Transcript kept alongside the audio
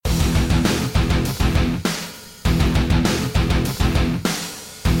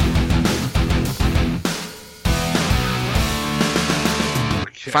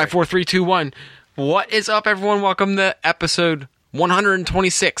5, 4, 3, 2, 1. What is up, everyone? Welcome to episode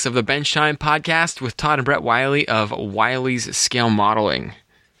 126 of the Bench Time Podcast with Todd and Brett Wiley of Wiley's Scale Modeling.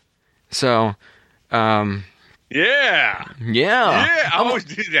 So, Yeah, I always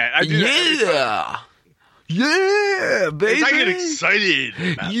do that. I do that. Yeah, baby. I get excited.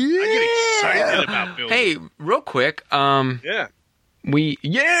 I get excited about building. Hey, real quick. Yeah. I'm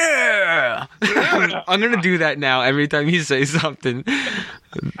gonna do that now every time you say something.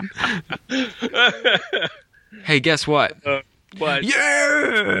 Hey, guess what? What?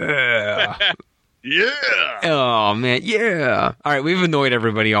 Yeah. Yeah. Oh man, yeah. All right, we've annoyed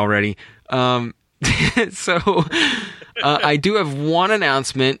everybody already. So I do have one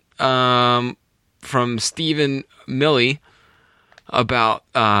announcement from Stephen Milley about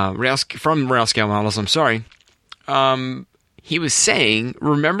from Rail Scale Models. I'm sorry. He was saying,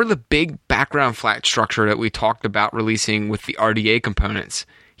 remember the big background flat structure that we talked about releasing with the RDA components?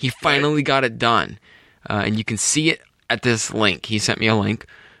 He finally got it done. And you can see it at this link. He sent me a link.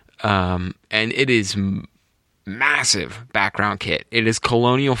 And it is massive background kit. It is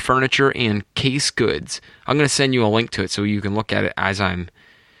Colonial Furniture and Case Goods. I'm going to send you a link to it so you can look at it as I'm...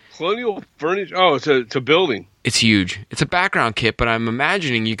 Colonial Furniture? Oh, it's a building. It's huge. It's a background kit, but I'm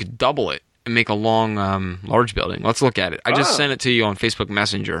imagining you could double it and make a long, large building. Let's look at it. I just sent it to you on Facebook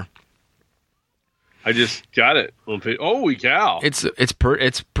Messenger. I just got it. Holy cow! It's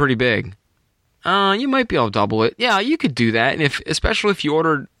pretty big. You might be able to double it. Yeah, you could do that, and especially if you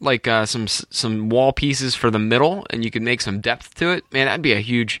ordered like some wall pieces for the middle, and you could make some depth to it. Man, that'd be a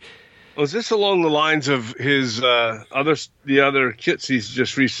huge. Was this along the lines of his the other kits he's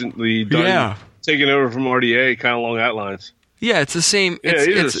just recently done? Yeah, taken over from RDA, kind of along that lines. Yeah, it's the same.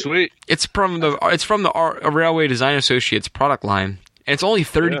 It's sweet. It's from the Railway Design Associates product line, and it's only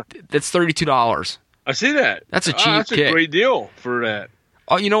That's $32. I see that. That's a cheap that's kit. A great deal for that.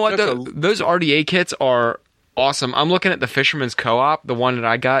 Oh, you know what? Those RDA kits are awesome. I'm looking at the Fisherman's Co-op, the one that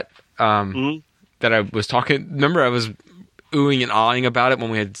I got. That I was talking. Remember, I was oohing and ahhing about it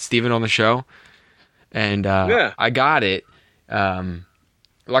when we had Steven on the show, and I got it.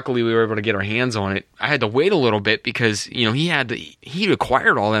 Luckily, we were able to get our hands on it. I had to wait a little bit because he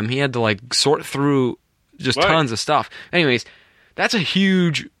acquired all them. He had to like sort through just tons of stuff. Anyways, that's a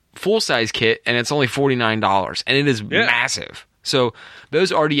huge full size kit, and it's only $49, and it is massive. So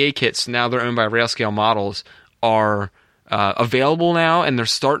those RDA kits, now they're owned by Railscale Models, are available now, and they're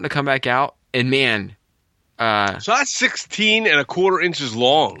starting to come back out. And man, so that's 16 and a quarter inches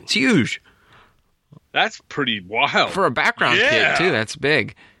long. It's huge. That's pretty wild. For a background kit, too. That's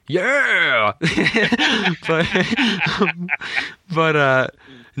big. Yeah! but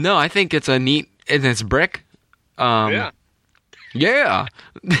no, I think it's a neat... And it's brick. Yeah.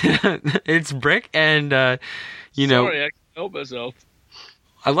 It's brick, and, Sorry, I can't help myself.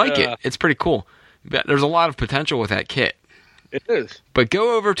 I like it. It's pretty cool. There's a lot of potential with that kit. It is. But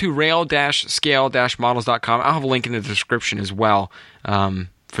go over to rail-scale-models.com. I'll have a link in the description as well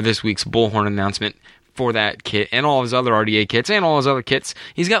for this week's Bullhorn announcement for that kit and all of his other RDA kits and all his other kits.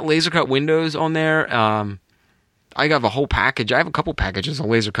 He's got laser cut windows on there. I have a whole package. I have a couple packages of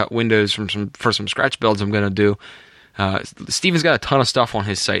laser cut windows for some scratch builds I'm going to do. Steven's got a ton of stuff on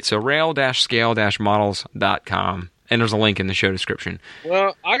his site. So rail-scale-models.com. And there's a link in the show description.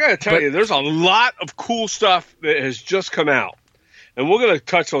 Well, I got to tell you, there's a lot of cool stuff that has just come out. And we're going to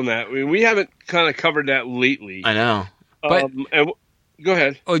touch on that. I mean, we haven't kind of covered that lately. I know. But go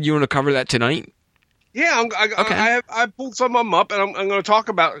ahead. Oh, you want to cover that tonight? Yeah, I pulled some of them up, and I'm going to talk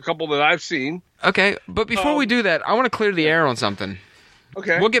about a couple that I've seen. Okay, but before we do that, I want to clear the air on something.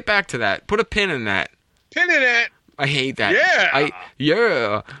 Okay. We'll get back to that. Put a pin in that. Pin in it! I hate that.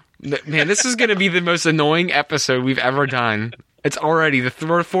 Yeah! Man, this is going to be the most annoying episode we've ever done. It's already,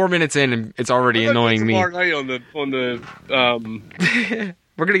 we're 4 minutes in, and it's already annoying me. On the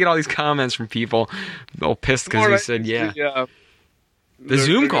We're going to get all these comments from people all pissed because we said, the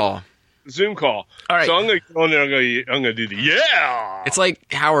Zoom call. Zoom call. All right. So I'm going to go on there. I'm going to do the It's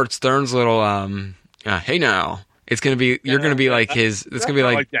like Howard Stern's little hey now. It's going to be you're going to be like his. It's going to be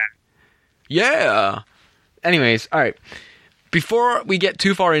like that. Yeah. Anyways, all right. Before we get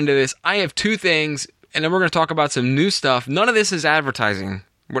too far into this, I have two things, and then we're going to talk about some new stuff. None of this is advertising.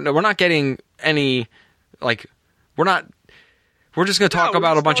 We're not getting any We're just going to talk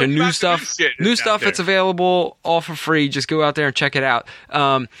about a bunch of new stuff. New stuff that's available all for free. Just go out there and check it out.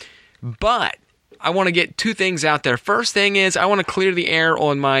 But I want to get two things out there. First thing is I want to clear the air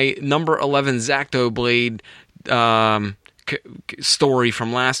on my number 11 Zacto blade story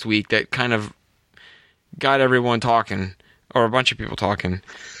from last week that kind of got everyone talking, or a bunch of people talking.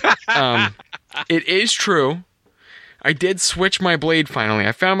 It is true. I did switch my blade finally.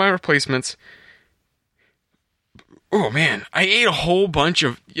 I found my replacements. Oh man, I ate a whole bunch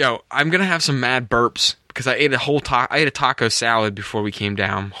of. I'm gonna have some mad burps because I ate I ate a taco salad before we came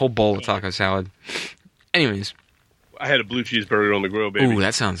down. Whole bowl of taco salad. Anyways, I had a blue cheeseburger on the grill, baby. Ooh,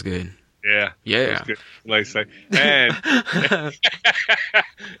 that sounds good. Yeah. Yeah. Nice thing. And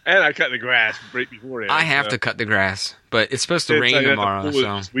and I cut the grass right before that. I have to cut the grass, but it's supposed to rain tomorrow.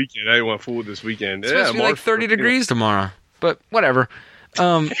 So this weekend, I didn't want to fool this weekend. It's supposed to be like 30 degrees tomorrow, but whatever.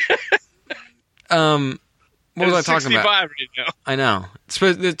 What was I talking about? Right now. I know.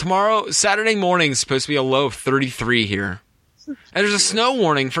 Tomorrow, Saturday morning, is supposed to be a low of 33 here, and there's a snow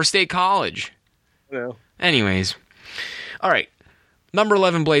warning for State College. No. Anyways, all right. Number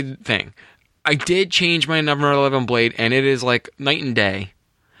 11 blade thing. I did change my number 11 blade, and it is like night and day.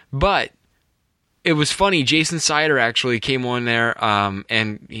 But it was funny. Jason Sider actually came on there,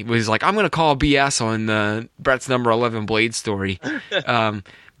 and he was like, "I'm going to call BS on the Brett's number 11 blade story."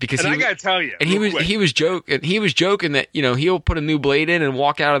 Because I gotta tell you, and he was joking that he'll put a new blade in and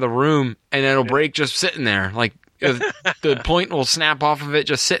walk out of the room, and it'll break just sitting there, like. The point will snap off of it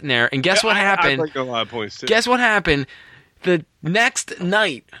just sitting there. And guess what happened? I like a lot of points too. Guess what happened? The next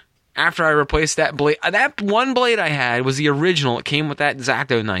night after I replaced that blade, that one blade I had was the original. It came with that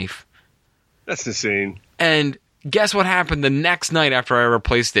X-Acto knife. That's insane. And guess what happened the next night after I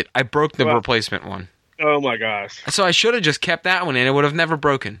replaced it? I broke the replacement one. Oh my gosh. So I should have just kept that one in. It would have never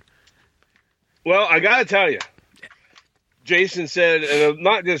broken. Well, I got to tell you. Jason said, and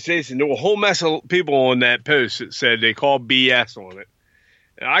not just Jason, there were a whole mess of people on that post that said they called BS on it.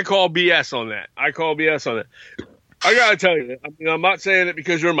 And I call BS on that. I got to tell you, I mean, I'm not saying it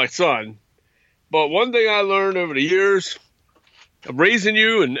because you're my son, but one thing I learned over the years of raising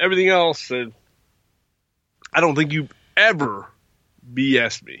you and everything else, I don't think you ever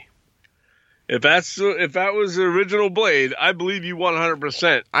BS me. If that was the original blade, I believe you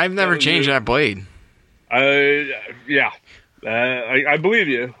 100%. I've never changed that blade. I believe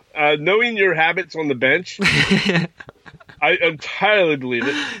you. Knowing your habits on the bench, I entirely believe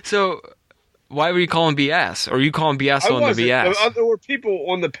it. So, why were you calling BS? Or are you calling BS on the BS? There were people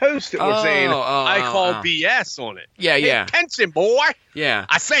on the post that were saying, I call BS on it. Yeah, pay attention, boy. Yeah.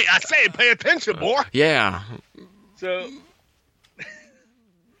 I say, pay attention, boy. Yeah. So...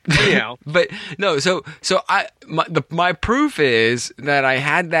 Anyhow. But no, so my proof is that I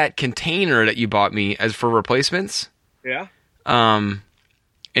had that container that you bought me as for replacements. Yeah.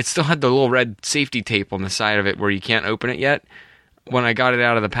 It still had the little red safety tape on the side of it where you can't open it yet when I got it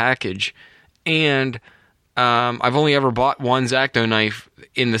out of the package. And I've only ever bought one X-Acto knife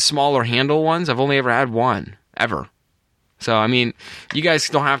in the smaller handle ones. I've only ever had one ever. So I mean, you guys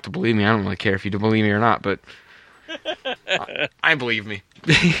don't have to believe me. I don't really care if you don't believe me or not, but I believe me.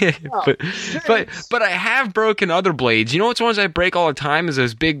 but I have broken other blades. You know what's ones I break all the time is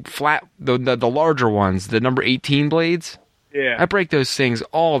those big flat the larger ones, the number 18 blades. Yeah. I break those things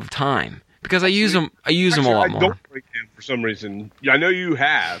all the time because I use them a lot more. I don't break them for some reason. I know you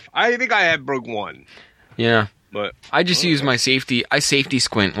have. I think I have broke one. Yeah. But I just use my safety. I safety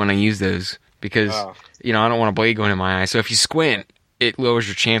squint when I use those because I don't want a blade going in my eye. So if you squint, it lowers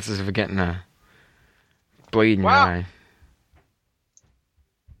your chances of getting a blade in your eye.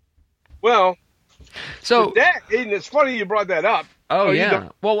 Well, so Aiden, it's funny you brought that up. Oh yeah.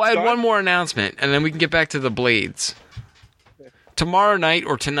 Well, I had one more announcement, and then we can get back to the blades. Tomorrow night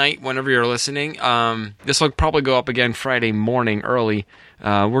or tonight, whenever you're listening, this will probably go up again Friday morning early.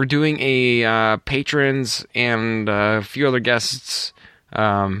 We're doing a patrons and a few other guests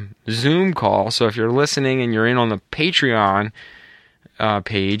Zoom call. So if you're listening and you're in on the Patreon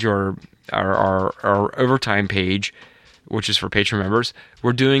page or our overtime page, which is for patron members,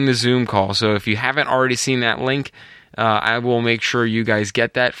 we're doing the Zoom call. So if you haven't already seen that link, I will make sure you guys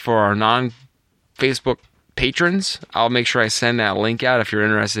get that for our non-Facebook patrons. I'll make sure I send that link out if you're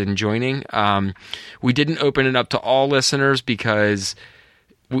interested in joining. We didn't open it up to all listeners because,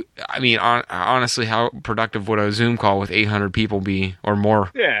 honestly, how productive would a Zoom call with 800 people be or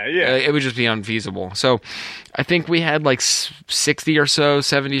more? Yeah. It would just be unfeasible. So I think we had like 60 or so,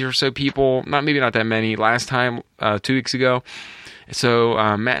 70 or so people, maybe not that many last time, 2 weeks ago.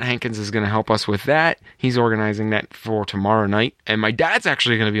 So Matt Hankins is going to help us with that. He's organizing that for tomorrow night. And my dad's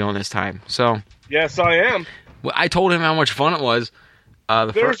actually going to be on this time. So yes, I am. I told him how much fun it was.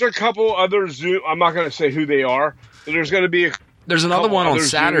 There's a couple other Zoom. I'm not going to say who they are. But there's going to be There's another one on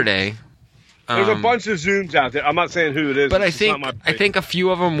Saturday. There's a bunch of Zooms out there. I'm not saying who it is. But I think a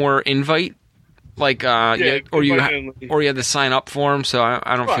few of them were invite Like, or you had to sign up for them, so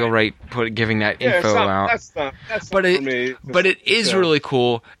I don't feel right giving that info out. That's for me. But it is really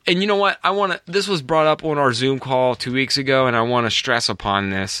cool. And you know what? This was brought up on our Zoom call 2 weeks ago, and I want to stress upon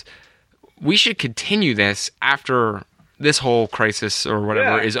this. We should continue this after this whole crisis or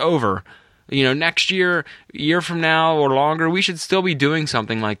whatever is over. Next year from now or longer, we should still be doing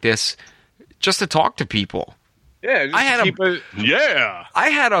something like this just to talk to people. Yeah, I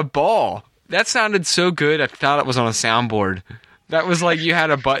had a ball. That sounded so good, I thought it was on a soundboard. That was like you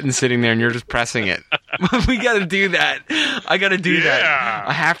had a button sitting there and you're just pressing it. We got to do that. I got to do that.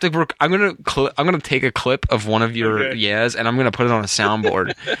 I have to work. I'm gonna take a clip of one of your yeahs and I'm gonna put it on a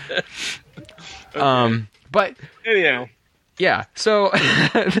soundboard. But anyhow, yeah. So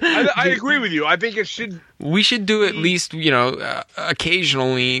I agree with you. I think we should do at least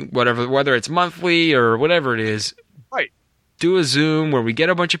occasionally, whether it's monthly or whatever it is. Right. Do a Zoom where we get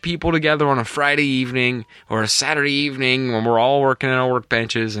a bunch of people together on a Friday evening or a Saturday evening when we're all working at our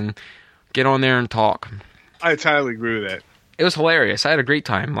workbenches and get on there and talk. I entirely agree with that. It was hilarious. I had a great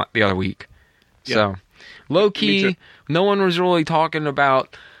time the other week. Yeah. So, low key, no one was really talking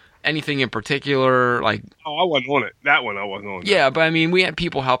about anything in particular. Like, I wasn't on it. That one I wasn't on. Yeah, but I mean, we had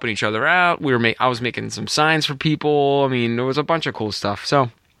people helping each other out. I was making some signs for people. I mean, there was a bunch of cool stuff. So.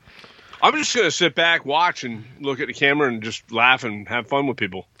 I'm just going to sit back, watch, and look at the camera and just laugh and have fun with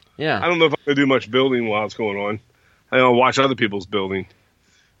people. Yeah. I don't know if I'm going to do much building while it's going on. I don't watch other people's building.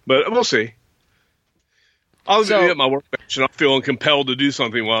 But we'll see. I'll be at my workbench, and I'm feeling compelled to do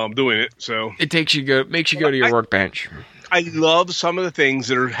something while I'm doing it. So it makes you go to your workbench. I love some of the things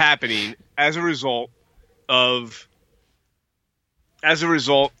that are happening as a result of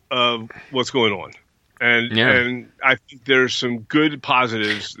what's going on. And I think there's some good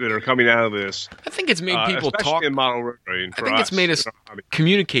positives that are coming out of this. I think it's made people talk. In model road I think it's made us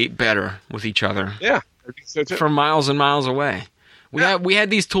communicate better with each other. Yeah, I think so too. From miles and miles away. We had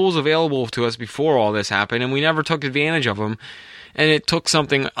these tools available to us before all this happened, and we never took advantage of them. And it took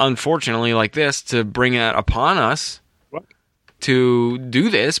something, unfortunately, like this to bring it upon us to do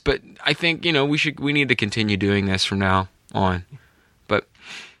this. But I think we need to continue doing this from now on. But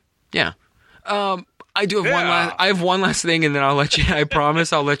yeah. I do have I have one last thing, and then I'll let you. I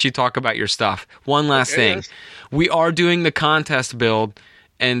promise I'll let you talk about your stuff. One last thing, yes. We are doing the contest build,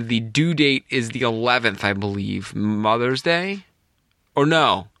 and the due date is the 11th, I believe, Mother's Day, or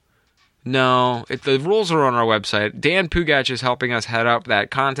no. The rules are on our website. Dan Pugach is helping us head up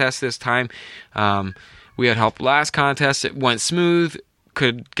that contest this time. We had help last contest; it went smooth.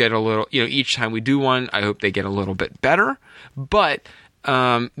 Could get a little, each time we do one, I hope they get a little bit better, but.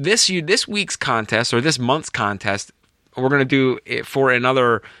 This week's contest or this month's contest, we're gonna do it for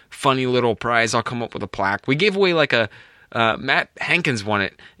another funny little prize. I'll come up with a plaque. We gave away like a Matt Hankins won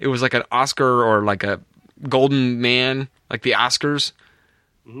it. It was like an Oscar or like a Golden Man, like the Oscars,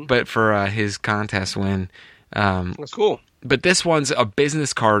 but for his contest win. That's cool. But this one's a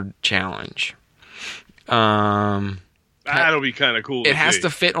business card challenge. That'll be kind of cool. It has to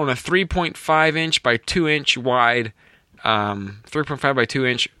fit on a 3.5 inch by 2 inch wide. 3.5 by 2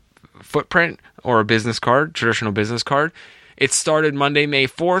 inch footprint or a business card, traditional business card. It started Monday, May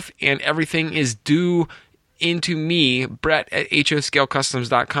 4th, and everything is due into me, Brett at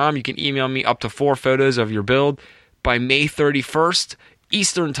hoscalecustoms.com. You can email me up to 4 photos of your build by May 31st,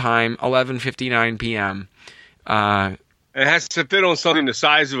 Eastern Time, 11:59 p.m. It has to fit on something the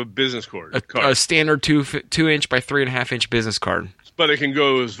size of a business card. A standard 2 inch by 3.5 inch business card. But it can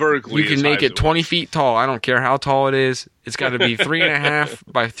go as vertically. You can make it 20 feet tall. I don't care how tall it is. It's got to be 3.5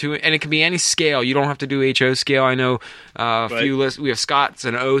 by 2, and it can be any scale. You don't have to do HO scale. I know few lists. We have Scott's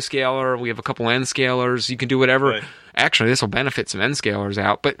an O scaler. We have a couple N scalers. You can do whatever. Right. Actually, this will benefit some N scalers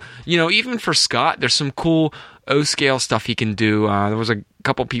out. But even for Scott, there's some cool O scale stuff he can do. There was a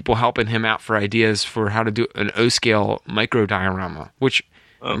couple people helping him out for ideas for how to do an O scale micro diorama, which.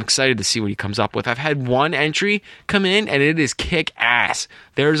 I'm excited to see what he comes up with. I've had one entry come in, and it is kick ass.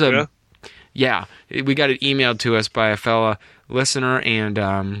 There's we got it emailed to us by a fella listener, and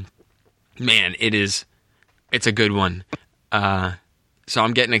man, it's a good one. So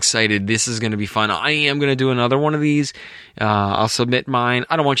I'm getting excited. This is going to be fun. I am going to do another one of these. I'll submit mine.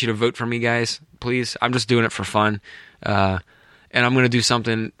 I don't want you to vote for me, guys. Please. I'm just doing it for fun. And I'm going to do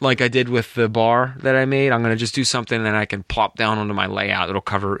something like I did with the bar that I made. I'm going to just do something that I can plop down onto my layout. It'll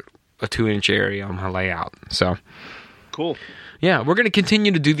cover a 2-inch area on my layout. So cool. Yeah, we're going to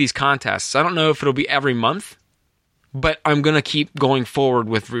continue to do these contests. I don't know if it'll be every month, but I'm going to keep going forward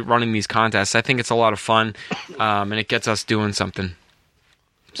with running these contests. I think it's a lot of fun, and it gets us doing something.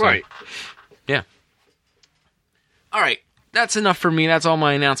 So, right. Yeah. All right. That's enough for me. That's all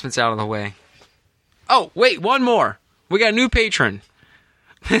my announcements out of the way. Oh, wait, one more. We got a new patron.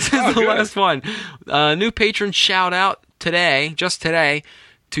 This is the last one. New patron shout out today, just today,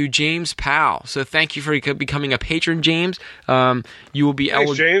 to James Powell. So thank you for becoming a patron, James. You will be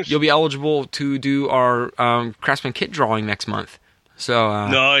James. You'll be eligible to do our Craftsman kit drawing next month. So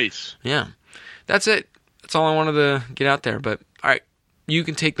nice. Yeah, that's it. That's all I wanted to get out there. But all right, you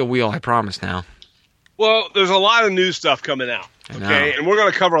can take the wheel. I promise now. Well, there's a lot of new stuff coming out. Okay, and we're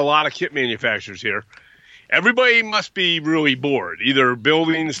going to cover a lot of kit manufacturers here. Everybody must be really bored, either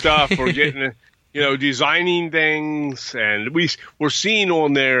building stuff or getting, designing things. And we're seeing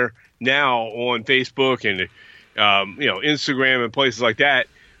on there now on Facebook and, Instagram and places like that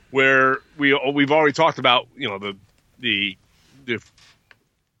where we've already talked about, the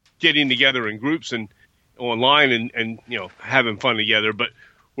getting together in groups and online and having fun together. But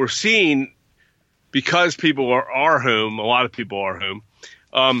we're seeing, because people are home, a lot of people are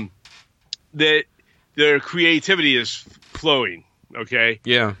home, that their creativity is flowing. Okay.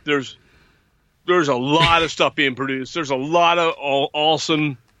 Yeah. There's a lot of stuff being produced. There's a lot of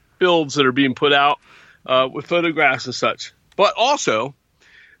awesome builds that are being put out with photographs and such. But also,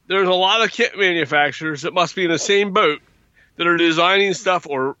 there's a lot of kit manufacturers that must be in the same boat that are designing stuff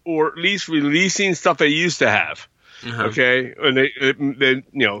or at least releasing stuff they used to have. Uh-huh. Okay, and they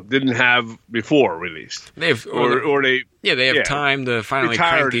didn't have before released. They have time to finally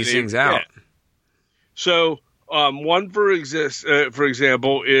crank these things out. Yeah. So one for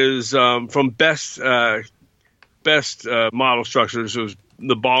example is from Best Model Structures. It was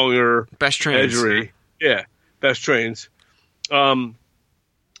the Bollinger Best Trains. Edgery. Yeah, Best Trains.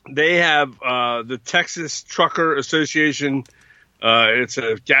 They have the Texas Trucker Association. It's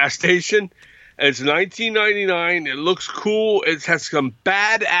a gas station. It's $19.99. It looks cool. It has some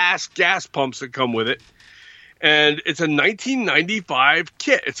badass gas pumps that come with it. And it's a $19.95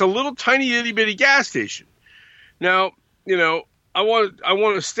 kit. It's a little tiny itty bitty gas station. Now, I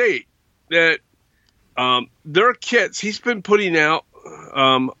want to state that their kits, he's been putting out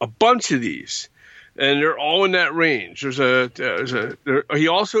a bunch of these, and they're all in that range. He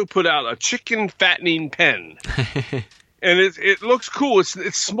also put out a chicken fattening pen. And it looks cool.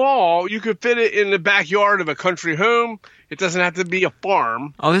 It's small. You could fit it in the backyard of a country home. It doesn't have to be a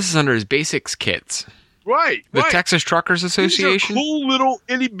farm. Oh, this is under his basics kits. Right. The Texas Truckers Association? These are cool little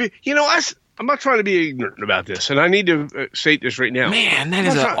itty bitty. I'm not trying to be ignorant about this, and I need to state this right now. Man, that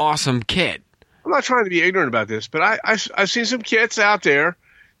is an awesome kit. I'm not trying to be ignorant about this, but I've seen some kits out there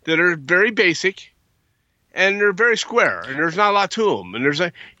that are very basic. And they're very square, and there's not a lot to them. And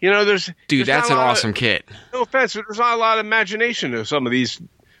Dude, that's an awesome kit. No offense, but there's not a lot of imagination to some of these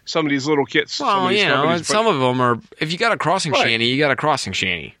little kits. Well, some of them are. If you got a crossing shanty, you got a crossing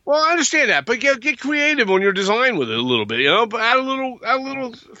shanty. Well, I understand that, but get creative on your design with it a little bit. But add a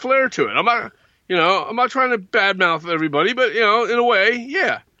little flair to it. I'm not trying to badmouth everybody, but in a way,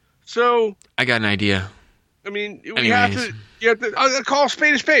 yeah. So I got an idea. I mean, you have to call a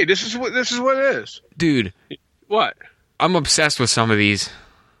spade a spade. This is what it is. Dude. What? I'm obsessed with some of these.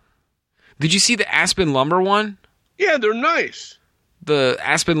 Did you see the Aspen Lumber one? Yeah, they're nice. The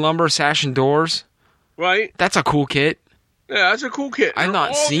Aspen Lumber sash and doors? Right. That's a cool kit. Yeah, that's a cool kit. I've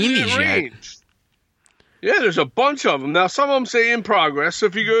not seen these yet. Yeah, there's a bunch of them. Now, some of them say in progress. So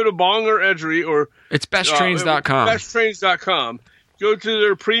if you go to Bollinger Edgery or... It's besttrains.com. Besttrains.com. Go to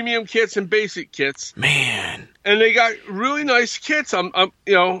their premium kits and basic kits. Man. And they got really nice kits. I'm going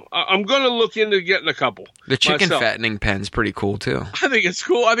to look into getting a couple. The chicken fattening pen's pretty cool too. I think it's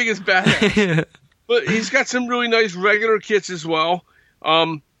cool. I think it's badass. But he's got some really nice regular kits as well.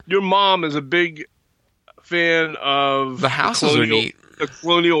 Your mom is a big fan of the houses are neat. The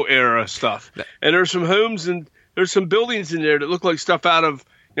colonial era stuff. And there's some homes and there's some buildings in there that look like stuff out of.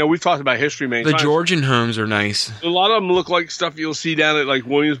 We've talked about history many times. The Georgian homes are nice. A lot of them look like stuff you'll see down at like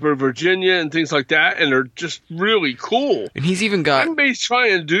Williamsburg, Virginia, and things like that, and they're just really cool. And he's even got... Somebody's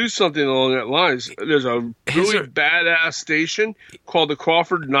trying to do something along that lines. There's a really badass station called the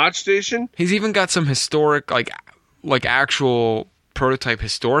Crawford Notch Station. He's even got some historic, like actual prototype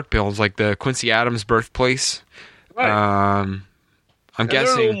historic builds, like the Quincy Adams birthplace. Right. I'm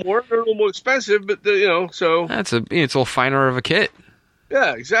guessing... They're a little more expensive, but, so... It's a little finer of a kit.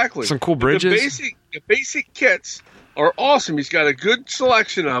 Yeah, exactly. Some cool bridges. The basic kits are awesome. He's got a good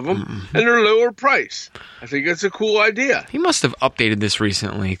selection of them, and they're lower price. I think that's a cool idea. He must have updated this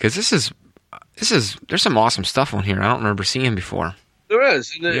recently, because this is there's some awesome stuff on here I don't remember seeing before. There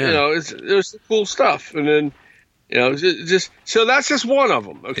is, and there's some cool stuff, and then just so that's just one of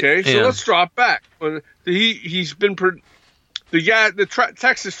them. Okay, so let's drop back. He's been the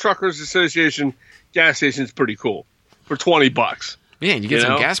Texas Truckers Association gas station is pretty cool for $20. Yeah, you get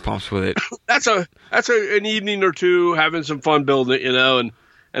some gas pumps with it. That's an evening or two having some fun building it,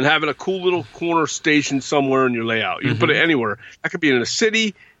 and having a cool little corner station somewhere in your layout. You can put it anywhere. That could be in a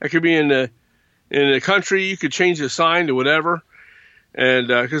city. That could be in the country. You could change the sign to whatever. And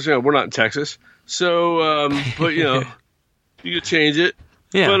because we're not in Texas, so but you could change it.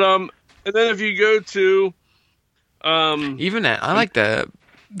 Yeah. But and then if you go to even that, I like that.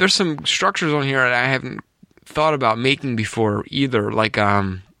 There's some structures on here that I haven't thought about making before either. Like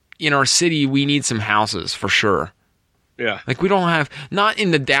in our city, we need some houses for sure. Yeah. Like we don't have, not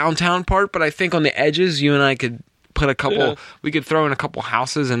in the downtown part, but I think on the edges, you and I could put a couple. We could throw in a couple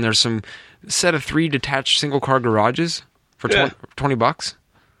houses, and there's some set of 3 detached single car garages for $20.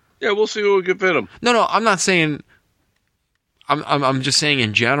 Yeah, we'll see where we can fit them. No, I'm not saying. I'm just saying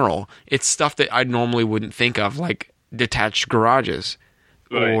in general, it's stuff that I normally wouldn't think of, like detached garages,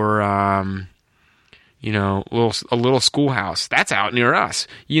 or a little schoolhouse that's out near us.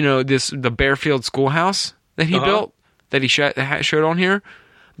 The Bearfield schoolhouse that he built, that he showed on here.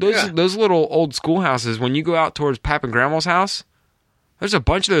 Those little old schoolhouses. When you go out towards Pap and Grandma's house, there's a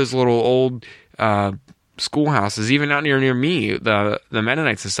bunch of those little old schoolhouses. Even out near me, the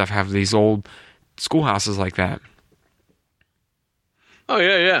Mennonites and stuff have these old schoolhouses like that. Oh,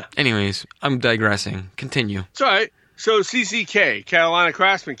 yeah. Anyways, I'm digressing. Continue. It's all right. So CCK, Carolina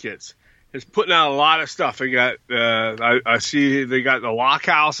Craftsman Kits, is putting out a lot of stuff. They got, I see they got the lock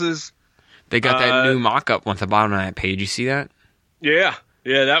houses. They got that new mock-up on the bottom of that page. You see that? Yeah,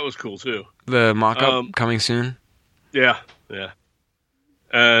 that was cool, too. The mock-up coming soon? Yeah.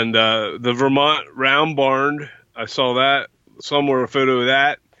 And the Vermont Round Barn, I saw that somewhere, a photo of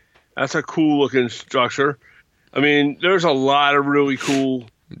that. That's a cool-looking structure. I mean, there's a lot of really cool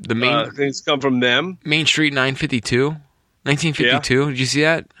things come from them. Main Street 952? 1952? Yeah. Did you see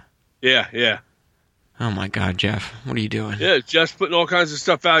that? Yeah. Oh, my God, Jeff. What are you doing? Yeah, Jeff's putting all kinds of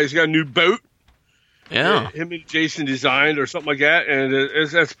stuff out. He's got a new boat. Yeah. Him and Jason designed or something like that,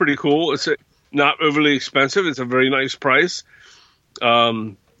 and that's pretty cool. It's not overly expensive. It's a very nice price.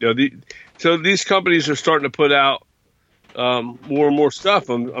 So these companies are starting to put out more and more stuff.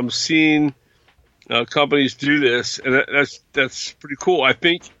 I'm seeing companies do this, and that's pretty cool. I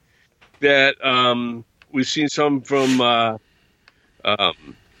think that we've seen some from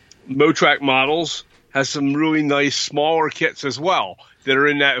Motrac Models has some really nice smaller kits as well that are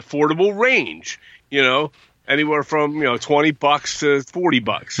in that affordable range. Anywhere from $20 to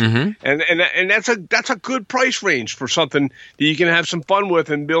 $40, and that's a good price range for something that you can have some fun with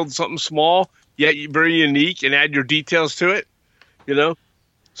and build something small yet very unique and add your details to it.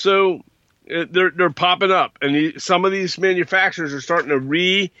 So they're popping up, and some of these manufacturers are starting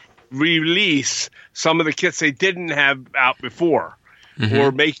to release some of the kits they didn't have out before,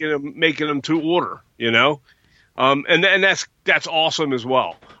 or making them to order. And that's awesome as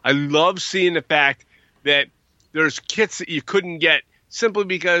well. I love seeing the fact that there's kits that you couldn't get simply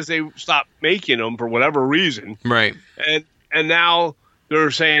because they stopped making them for whatever reason. Right. And now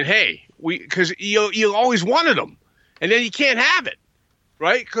they're saying, hey, because you always wanted them, and then you can't have it,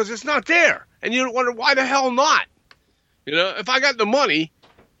 right? Because it's not there. And you wonder, why the hell not? If I got the money,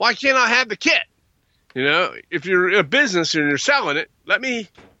 why can't I have the kit? If you're a business and you're selling it, let me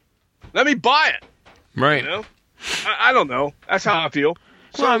buy it. Right. I don't know. That's how I feel.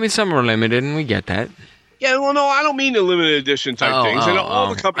 So, well, I mean, some are limited, and we get that. Yeah, well, no, I don't mean the limited edition type things. And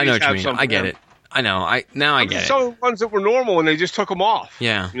all the companies I know what have you mean. some. I get it. I know. I get it. Some ones that were normal, and they just took them off.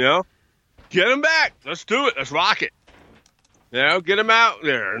 Yeah. Get them back. Let's do it. Let's rock it. Get them out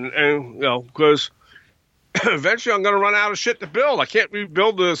there, and because eventually I'm going to run out of shit to build. I can't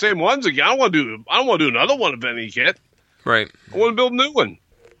rebuild the same ones again. I don't want to do another one of any kit. Right. I want to build a new one.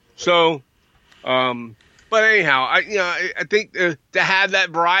 So, but anyhow, I think to have that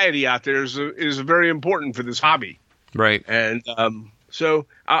variety out there is very important for this hobby. Right. And so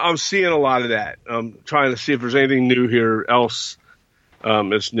I'm seeing a lot of that. I'm trying to see if there's anything new here else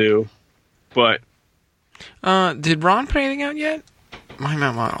that's new. But did Ron put anything out yet? My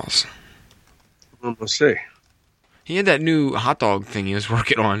Models. Let's see. He had that new hot dog thing he was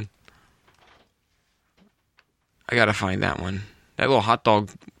working on. I gotta find that one. That little hot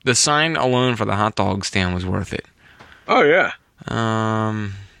dog. The sign alone for the hot dog stand was worth it. Oh yeah.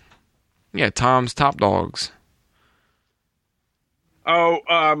 Yeah, Tom's Top Dogs.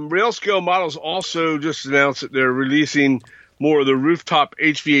 Real Scale Models also just announced that they're releasing more of the rooftop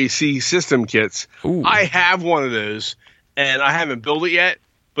HVAC system kits. Ooh. I have one of those, and I haven't built it yet,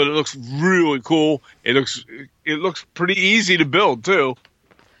 but it looks really cool. It looks pretty easy to build too.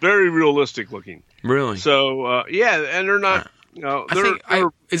 Very realistic looking. Really? So yeah, and they're not. They're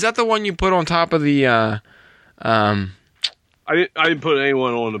is that the one you put on top of the? I I didn't put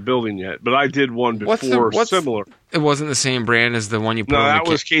anyone on the building yet, but I did one before similar. It wasn't the same brand as the one you put on the that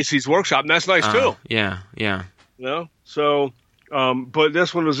was Casey's Workshop, and that's nice too. Yeah. So, but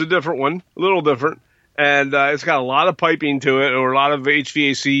this one was a different one, a little different, and it's got a lot of piping to it, or a lot of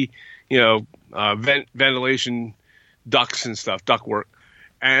HVAC, ventilation ducts and stuff, ductwork,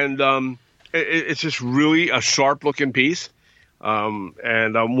 and it's just really a sharp looking piece.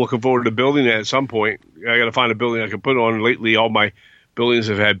 And I'm looking forward to building it at some point. I got to find a building I can put on. Lately, all my buildings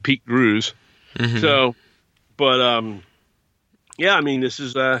have had peaked roofs. Mm-hmm. So, but yeah, I mean, this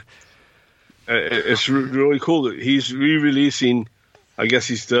is it's really cool that he's re-releasing. I guess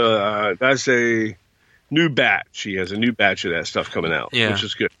he's that's a new batch. He has a new batch of that stuff coming out, which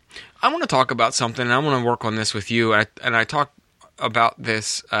is good. I want to talk about something, and I want to work on this with you. And I talked about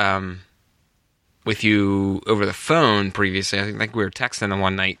this with you over the phone previously. I think we were texting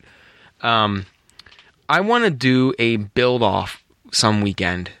one night. I want to do a build-off some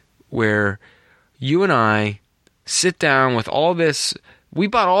weekend where you and I sit down with all this. We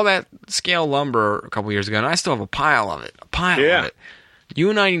bought all that scale lumber a couple years ago, and I still have a pile of it. You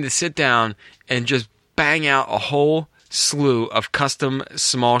and I need to sit down and just bang out a whole slew of custom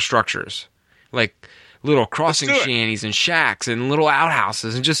small structures, like little crossing shanties and shacks and little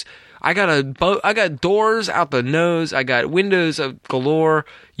outhouses, and just I got doors out the nose. I got windows of galore.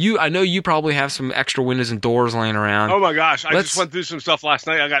 I know you probably have some extra windows and doors laying around. Oh my gosh! I just went through some stuff last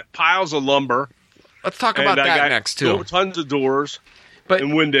night. I got piles of lumber. Let's talk about that next too. Tons of doors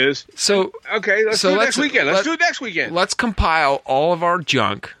and windows. So okay, let's do it next weekend. Let's do it next weekend. Let's compile all of our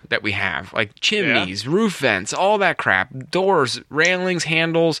junk that we have, like chimneys, roof vents, all that crap, doors, railings,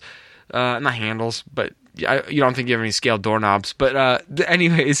 handles, not handles, but. You don't think you have any scaled doorknobs, but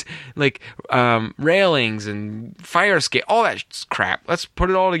anyways, like railings and fire escape, all that crap. Let's put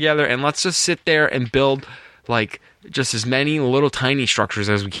it all together and let's just sit there and build like just as many little tiny structures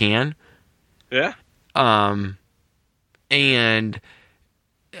as we can. Yeah. And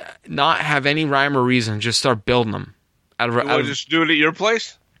not have any rhyme or reason. Just start building them. Just do it at your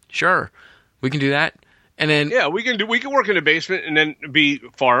place? Sure, we can do that. And then we can work in the basement and then be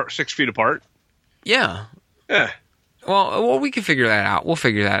 6 feet apart. Yeah. Yeah. Well, we can figure that out. We'll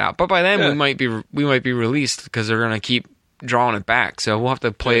figure that out. But by then we might be released because they're going to keep drawing it back. So we'll have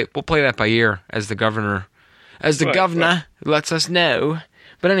to play it. We'll play that by ear as the governor lets us know.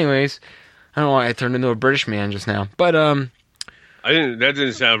 But anyways, I don't know why I turned into a British man just now. But that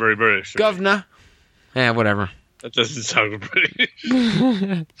didn't sound very British. Governor. Yeah, whatever. That doesn't sound British.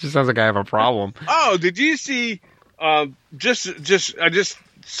 Just sounds like I have a problem. Oh, did you see I just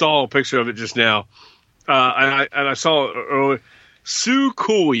saw a picture of it just now, and I saw it earlier. Sue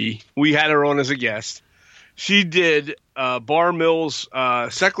Cooley, we had her on as a guest. She did Bar Mills,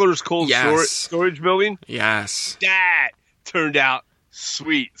 Seckler's Cold Storage Building. Yes, that turned out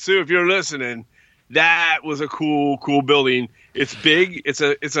sweet. Sue, if you're listening, that was a cool building. It's big. It's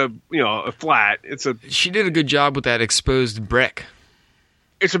a a flat. She did a good job with that exposed brick.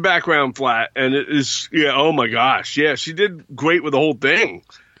 It's a background flat, and it is, oh my gosh. Yeah, she did great with the whole thing.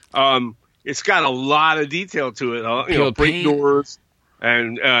 It's got a lot of detail to it. Break doors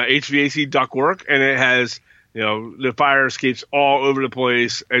and HVAC ductwork, and it has, the fire escapes all over the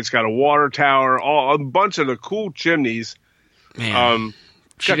place. It's got a water tower, a bunch of the cool chimneys. Man,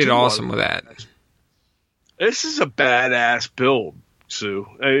 she did awesome with that. This is a badass build, Sue.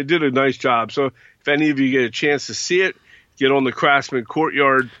 It did a nice job. So if any of you get a chance to see it, get on the Craftsman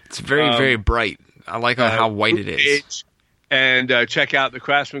Courtyard. It's very, very bright. I like how white it is. And check out the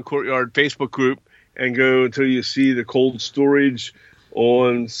Craftsman Courtyard Facebook group and go until you see the cold storage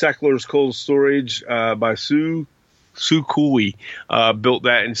on Seckler's Cold Storage by Sue Cooley. Built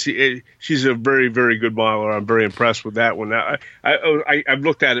that, and she's a very, very good modeler. I'm very impressed with that one. I've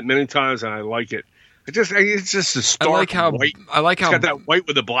looked at it many times, and I like it. It's just a stark white. It's got that white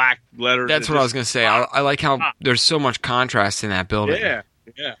with the black letters. That's what I was going to say. I like how there's so much contrast in that building. Yeah.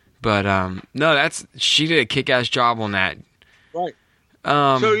 But no, she did a kick-ass job on that. Right.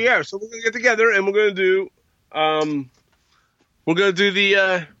 So we're gonna get together and we're gonna do we'll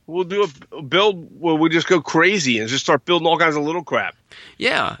do a build where we just go crazy and just start building all kinds of little crap.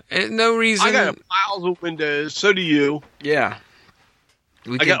 Yeah, no reason. I got piles of windows. So do you? Yeah.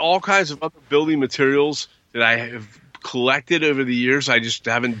 I got all kinds of other building materials that I have collected over the years. I just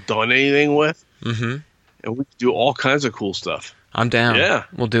haven't done anything with. Mm-hmm. And we can do all kinds of cool stuff. I'm down. Yeah.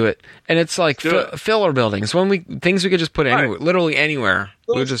 We'll do it. And it's like filler buildings. Things we could just put anywhere, literally anywhere.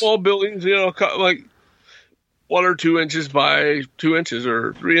 Small buildings, like 1 or 2 inches by 2 inches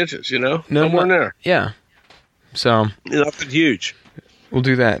or 3 inches, somewhere in there. Yeah. So. Nothing huge. We'll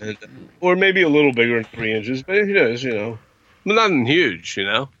do that. Or maybe a little bigger than 3 inches, but who knows, but nothing huge,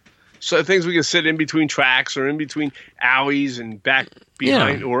 So things we can sit in between tracks or in between alleys and back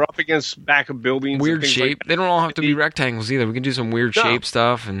behind or up against back of buildings. Weird shape. They don't all have to be rectangles either. We can do some weird shape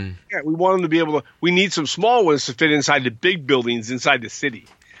stuff. And we want them to be able to. We need some small ones to fit inside the big buildings inside the city.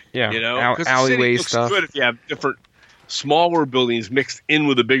 Yeah, because alleyway looks stuff. good if you have different smaller buildings mixed in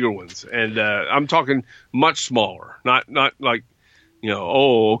with the bigger ones. And I'm talking much smaller, not like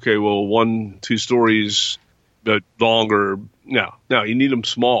okay, well 1-2 stories, but longer. No, you need them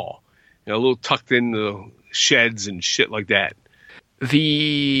small. A little tucked in the sheds and shit like that.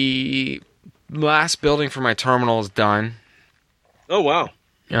 The last building for my terminal is done. Oh, wow.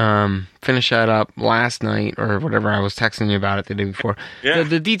 Finished that up last night or whatever. I was texting you about it the day before. Yeah.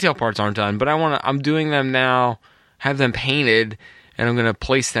 The detail parts aren't done, but I'm doing them now, have them painted, and I'm going to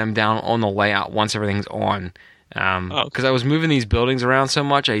place them down on the layout once everything's on. Because I was moving these buildings around so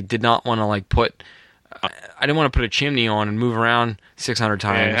much, I did not want to I didn't want to put a chimney on and move around 600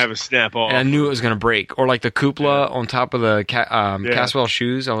 times. And have a snap off. And I knew it was going to break. Or like the cupola on top of the Caswell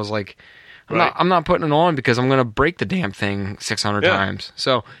shoes. I was like, I'm not putting it on because I'm going to break the damn thing 600 times.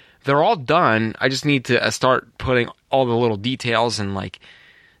 So they're all done. I just need to start putting all the little details and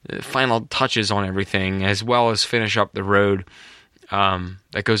the final touches on everything, as well as finish up the road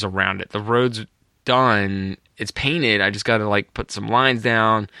that goes around it. The road's done. It's painted. I just got to put some lines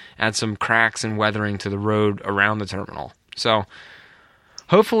down, add some cracks and weathering to the road around the terminal. So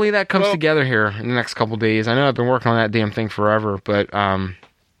hopefully that comes together here in the next couple days. I know I've been working on that damn thing forever, but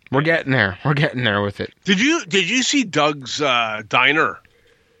we're getting there. We're getting there with it. Did you see Doug's Diner?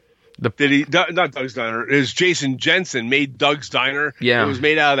 Not Doug's Diner. It was Jason Jensen made Doug's Diner. Yeah. It was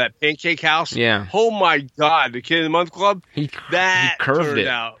made out of that pancake house. Yeah. Oh my God, the Kid of the Month Club. He curved it.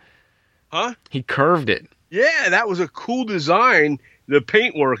 Out. Huh? He curved it. Yeah, that was a cool design. The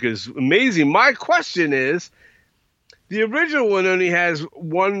paintwork is amazing. My question is, the original one only has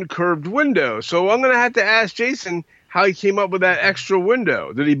one curved window, so I'm going to have to ask Jason how he came up with that extra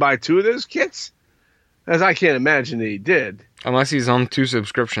window. Did he buy 2 of those kits? As I can't imagine that he did. Unless he's on 2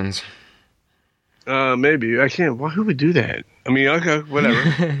 subscriptions. Maybe. I can't. Well, who would do that? I mean, okay,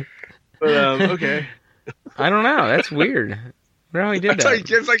 whatever. But, okay. I don't know. That's weird. No, he did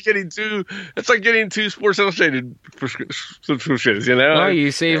that. It's like getting 2 Sports Illustrated subscriptions, Well, you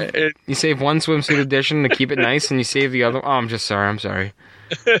save one swimsuit edition to keep it nice, and you save the other. Oh, I'm sorry.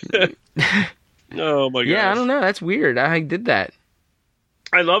 Oh my god. Yeah, I don't know. That's weird. I did that.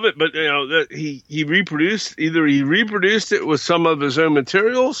 I love it, but he reproduced it with some of his own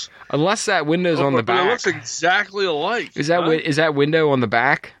materials. Unless that window's on the back. It looks exactly alike. Is that window on the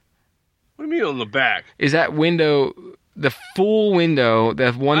back? What do you mean on the back? Is that window? The full window,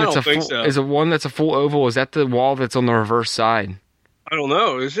 the one that's is a one that's a full oval. Is that the wall that's on the reverse side? I don't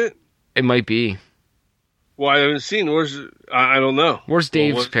know. Is it? It might be. Well, I haven't seen. I don't know. Where's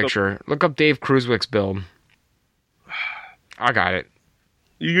Dave's picture? Look up Dave Cruzwick's build. I got it.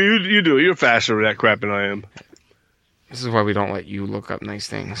 You do. You're faster with that crap than I am. This is why we don't let you look up nice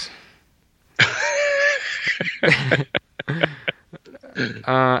things.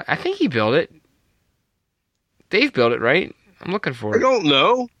 I think he built it. Dave built it, right? I'm looking for it. I don't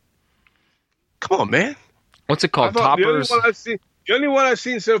know. Come on, man. What's it called? Toppers? The only one I've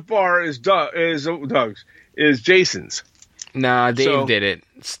seen so far is Doug's. Is Jason's. Nah, Dave did it.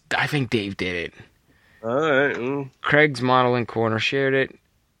 I think Dave did it. All right. Craig's Modeling Corner shared it.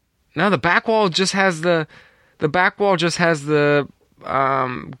 No, the back wall just has the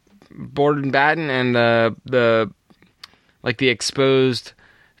board and batten and the exposed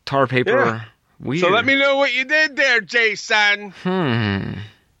tar paper. Yeah. Weird. So let me know what you did there, Jason.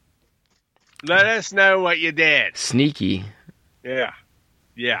 Let us know what you did. Sneaky. Yeah.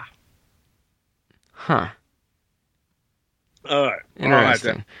 Huh. All right.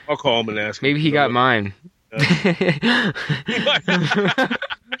 Interesting. I'll call him and ask him. Maybe he got mine. Brett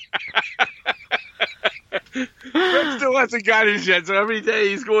still hasn't got his yet, so every day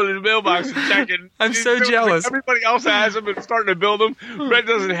he's going to the mailbox and checking. I'm so jealous. Everybody else has them and starting to build them. Brett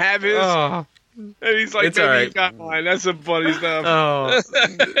doesn't have his. Oh. And he's like, maybe he got mine. That's some funny stuff. Oh.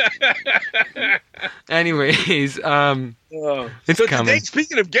 Anyways, it's coming. Today,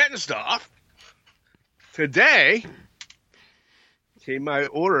 speaking of getting stuff, today came my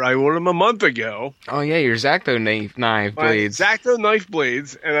order. I ordered them a month ago. Oh, yeah, your X-Acto knife blades. X-Acto knife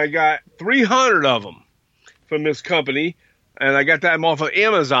blades, and I got 300 of them from this company, and I got them off of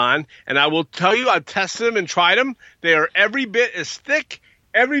Amazon, and I will tell you, I tested them and tried them. They are every bit as thick,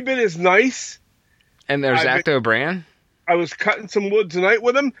 every bit as nice. And they're X-Acto brand? I was cutting some wood tonight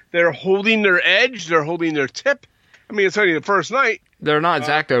with them. They're holding their edge. They're holding their tip. I mean, it's only the first night. They're not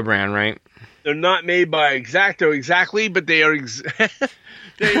X-Acto brand, right? They're not made by X-Acto exactly, but they are.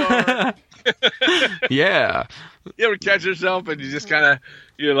 They are. Yeah. You ever catch yourself and you just kind of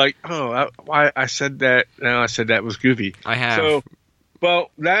you're like, oh, why I said that? No, I said that was goofy. I have. So, well,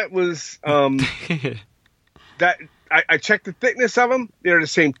 that was that. I checked the thickness of them. They're the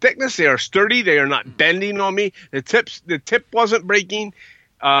same thickness. They are sturdy. They are not bending on me. The tip wasn't breaking.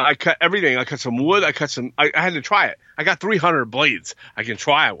 I cut everything. I cut some wood. I had to try it. I got 300 blades. I can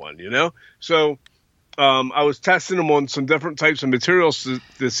try one, So I was testing them on some different types of materials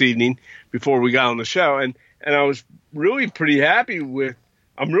this evening before we got on the show, and I was really pretty happy with.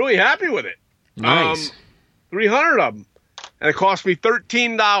 I'm really happy with it. Nice. 300 of them, and it cost me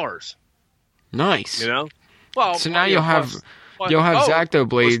 $13. Nice. Well, so now you'll have X-Acto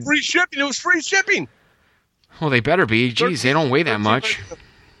blades. It was free shipping. It was free shipping. Well, they better be. Jeez, they don't weigh that much.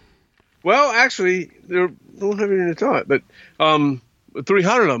 Well, actually, they don't have anything to tell it, but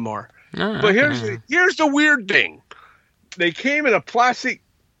 300 of them are. Oh, but okay. here's the weird thing. They came in a plastic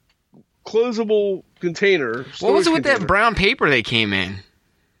closable container. What was it with that brown paper they came in?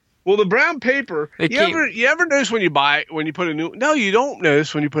 Well, the brown paper. You ever notice when you put a new? No, you don't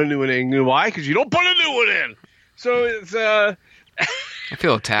notice when you put a new one in. Why? Because you don't put a new one in. So it's I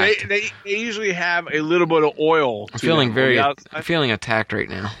feel attacked. They usually have a little bit of oil. I'm feeling attacked right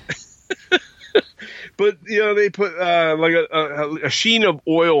now. But they put like a sheen of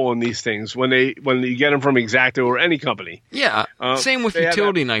oil on these things when you get them from X-Acto or any company. Yeah, same with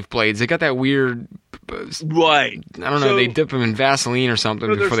utility knife blades. They got that weird. Right. I don't know. They dip them in Vaseline or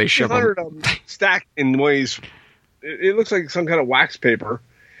something before they ship them. Of them stacked in ways. It looks like some kind of wax paper,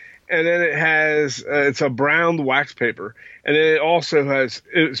 and then it has it's a brown wax paper, and then it also has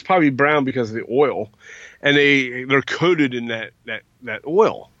it's probably brown because of the oil, and they're coated in that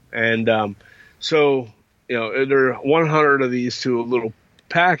oil, and so there are 100 of these to a little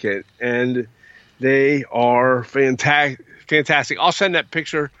packet, and they are fantastic. I'll send that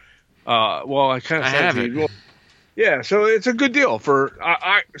picture. I kind of have it. Yeah, so it's a good deal for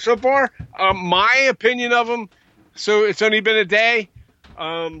so far. My opinion of them. So it's only been a day.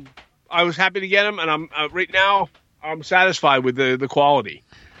 I was happy to get them, and I'm right now I'm satisfied with the quality.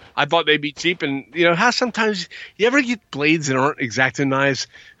 I thought they'd be cheap, and how sometimes you ever get blades that aren't X-Acto knives.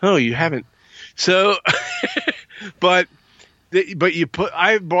 Oh, you haven't. So, but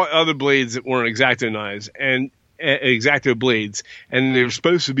I bought other blades that weren't X-Acto knives and X-Acto blades, and they were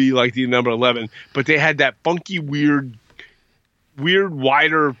supposed to be like the number 11, but they had that funky, weird,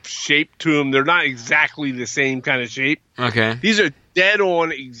 wider shape to them. They're not exactly the same kind of shape. Okay. These are dead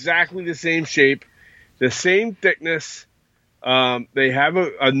on exactly the same shape, the same thickness. They have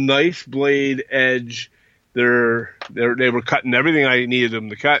a nice blade edge. They were cutting everything I needed them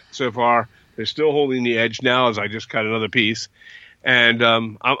to cut so far. They're still holding the edge now as I just cut another piece. And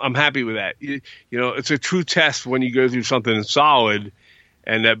I'm happy with that. It's a true test when you go through something solid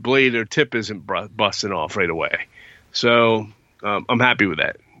and that blade or tip isn't busting off right away. So I'm happy with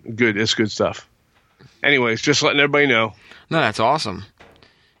that. Good. It's good stuff. Anyways, just letting everybody know. No, that's awesome.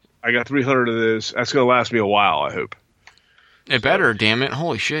 I got 300 of those. That's going to last me a while, I hope. It better, damn it.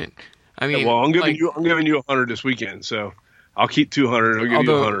 Holy shit. I mean, well, I'm giving you 100 this weekend, so I'll keep 200. I'll give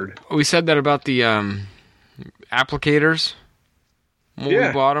you 100. We said that about the applicators. When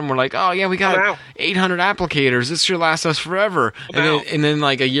we bought them, we're like, oh yeah, we got 800 applicators. This should last us forever. And then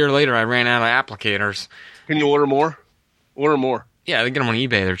like a year later, I ran out of applicators. Can you order more? Order more. Yeah, they get them on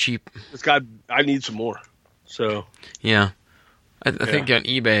eBay. They're cheap. I need some more. So yeah, I think on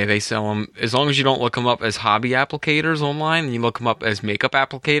eBay they sell them. As long as you don't look them up as hobby applicators online, and you look them up as makeup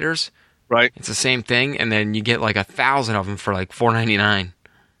applicators. Right. It's the same thing, and then you get like 1,000 of them for like $4.99.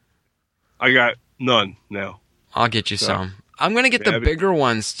 I got none now. I'll get you some. I'm gonna get the bigger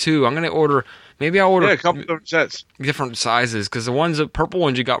ones too. I'm gonna order. Maybe I'll order a couple different sets, different sizes, because the purple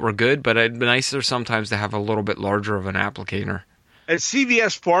ones you got were good, but it'd be nicer sometimes to have a little bit larger of an applicator. At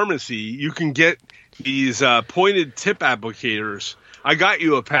CVS Pharmacy, you can get these pointed tip applicators. I got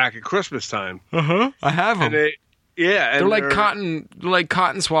you a pack at Christmas time. I have them. And they're like cotton. They're like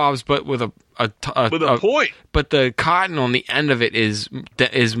cotton swabs, but with a point. But the cotton on the end of it is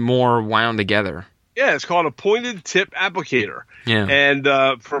more wound together. Yeah, it's called a pointed tip applicator. Yeah.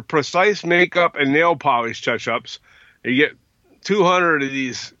 And for precise makeup and nail polish touch-ups, you get 200 of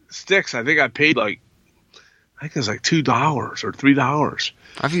these sticks. I think I paid it was like $2 or $3.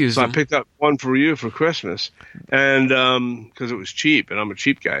 I've used them. I picked up one for you for Christmas, and because it was cheap, and I'm a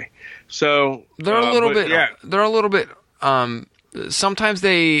cheap guy. So they're a little bit. Yeah. They're a little bit. Sometimes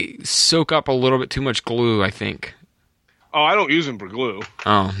they soak up a little bit too much glue, I think. Oh, I don't use them for glue.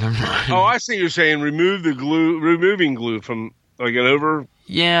 Oh, never mind. Oh, I see. You're saying removing glue from like an over.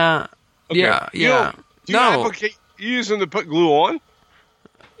 Yeah. Okay. Yeah. Do you advocate using to put glue on?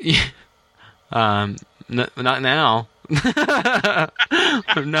 Yeah. Not now.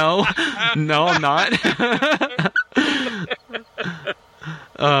 No, I'm not.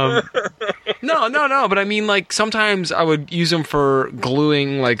 No. But I mean, like, sometimes I would use them for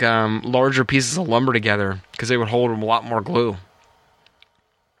gluing, like, larger pieces of lumber together because they would hold a lot more glue.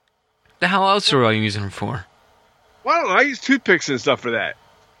 The hell else are I using them for? Well, I don't know. I use toothpicks and stuff for that.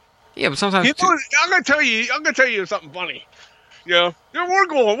 Yeah, but sometimes I'm gonna tell you something funny.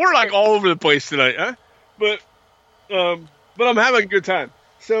 We're like all over the place tonight, huh? But I'm having a good time.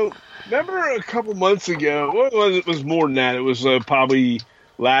 So remember a couple months ago? It was more than that. It was probably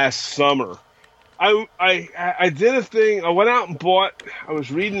last summer. I did a thing. I went out and bought. I was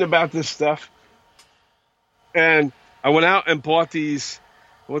reading about this stuff, and I went out and bought these.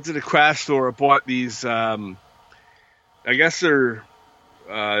 I went to the craft store. I bought these. I guess they're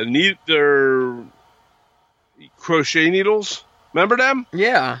they're crochet needles. Remember them?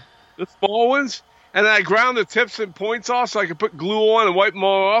 Yeah. The small ones? And I ground the tips and points off so I could put glue on and wipe them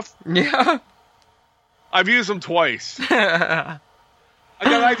all off. Yeah. I've used them twice. I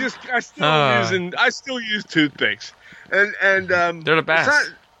still use toothpicks. And they're the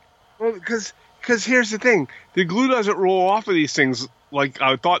best. Because here's the thing. The glue doesn't roll off of these things like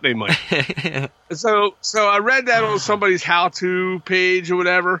I thought they might. So I read that on somebody's how-to page or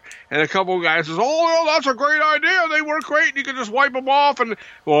whatever, and a couple of guys says, "Oh, that's a great idea. They work great. You can just wipe them off." And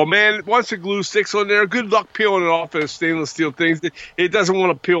well, man, once the glue sticks on there, good luck peeling it off of stainless steel things. It doesn't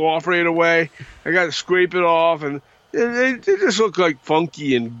want to peel off right away. I got to scrape it off, and they just look like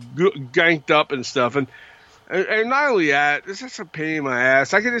funky and ganked up and stuff. And not only that, it's just a pain in my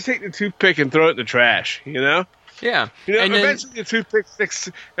ass. I can just take the toothpick and throw it in the trash, you know? Yeah. And eventually the toothpick sticks.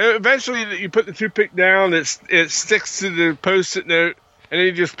 Eventually you put the toothpick down, it sticks to the Post-it note, and then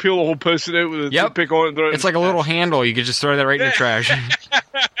you just peel the whole Post-it note with a toothpick on it and throw it in It's like a little handle. You could just throw that right in the trash.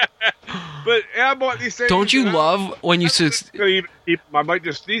 But I bought these things. Don't you love when you... these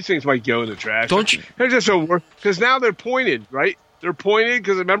things might go in the trash. Don't you... They're just so worth... Because now they're pointed, right? They're pointed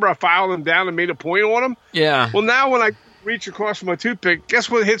because remember I filed them down and made a point on them? Yeah. Well, now when I reach across my toothpick, guess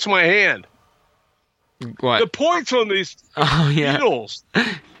what hits my hand? What? The points on these needles.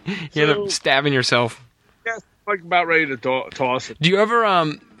 You end up stabbing yourself. Yeah, like about ready to toss it. Do you ever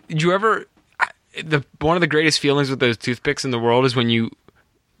one of the greatest feelings with those toothpicks in the world is when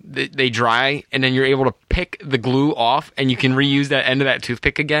they dry and then you're able to pick the glue off and you can reuse that end of that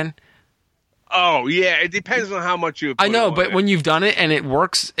toothpick again? Oh, yeah. It depends on how much you put I know, on but it. when you've done it and it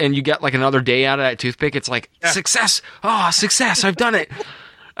works and you get like another day out of that toothpick, it's like, success. Oh, success. I've done it.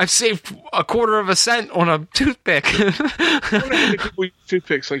 I've saved a quarter of a cent on a toothpick. I wonder how many people use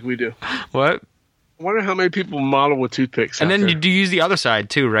toothpicks like we do. What? I wonder how many people model with toothpicks. And then you do use the other side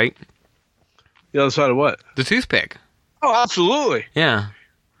too, right? The other side of what? The toothpick. Oh, absolutely. Yeah.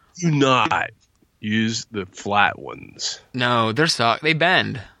 Do not use the flat ones. No, they're suck. They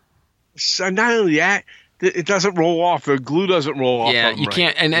bend. So not only that, it doesn't roll off. The glue doesn't roll off. Yeah, you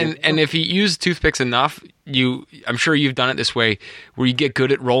can't. And if you use toothpicks enough, I'm sure you've done it this way, where you get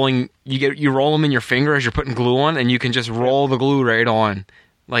good at rolling. You roll them in your finger as you're putting glue on, and you can just roll the glue right on.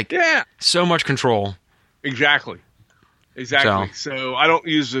 Like, so much control. Exactly. So I don't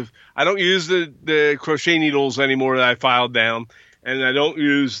use the crochet needles anymore that I filed down, and I don't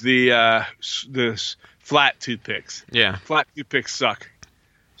use the flat toothpicks. Yeah, flat toothpicks suck.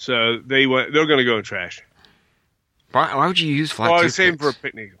 So they're going to go in trash. Why would you use flat toothpicks? I was saving for a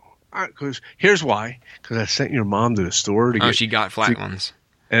picnic. Because here's why. Because I sent your mom to the store to get. She got flat ones.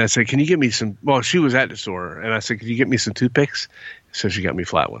 And I said, "Can you get me some?" Well, she was at the store, and I said, "Can you get me some toothpicks?" So she got me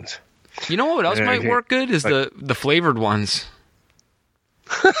flat ones. You know what else might work good is the flavored ones.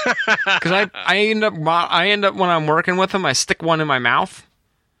 Because I end up when I'm working with them, I stick one in my mouth.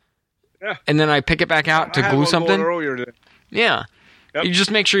 Yeah. And then I pick it back out to glue something. Earlier today. Yeah. Yep. You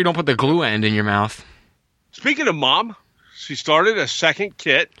just make sure you don't put the glue end in your mouth. Speaking of mom, she started a second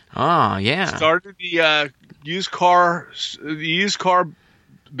kit. Oh, yeah. Started the used car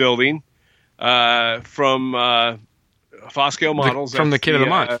building from Foscale Models. From the Kid of the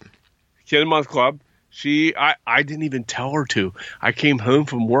Month. Kid of the Month Club. I didn't even tell her to. I came home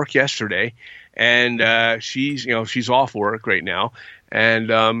from work yesterday, and she's off work right now,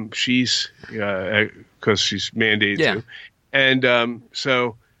 and she's because she's mandated to. And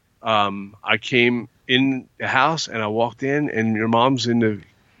so I came in the house and I walked in, and your mom's in the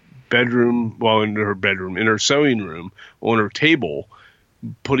bedroom, in her sewing room on her table,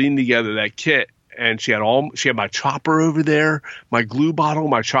 putting together that kit. And she had my chopper over there, my glue bottle,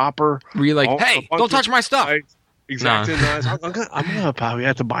 my chopper. Were you like, hey, don't touch my stuff? exacting knives. I'm gonna probably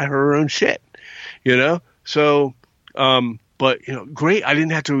have to buy her own shit, you know. So, but great. I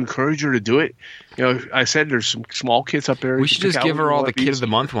didn't have to encourage her to do it. I said there's some small kits up there. We should just give her all the Kid of the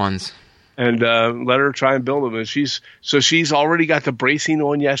Month ones. And let her try and build them. And she's already got the bracing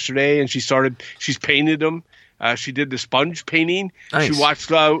on yesterday, and she's painted them. She did the sponge painting. Nice.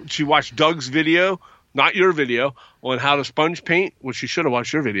 She watched Doug's video, not your video, on how to sponge paint, which she should have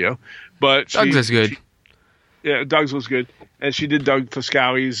watched your video. But Doug's is good. Yeah, Doug's was good. And she did Doug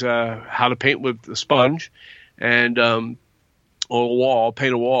Foscali's how to paint with the sponge and on a wall,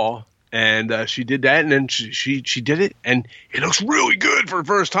 paint a wall. And she did that, and then she did it, and it looks really good for the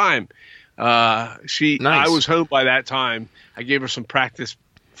first time. Nice. I was home by that time. I gave her some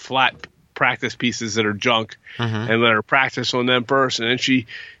flat practice pieces that are junk, and let her practice on them first. And then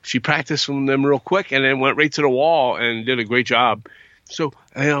she practiced on them real quick, and then went right to the wall and did a great job. So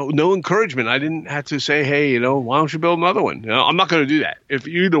no encouragement. I didn't have to say, hey, why don't you build another one? I'm not going to do that. If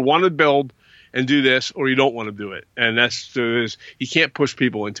you either want to build and do this, or you don't want to do it, and you can't push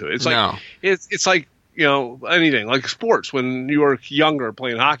people into it. It's like it's like anything like sports. When you were younger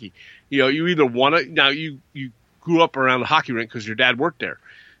playing hockey, you either want to. Now you grew up around the hockey rink because your dad worked there,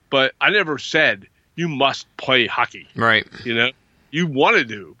 but I never said you must play hockey. Right. You wanted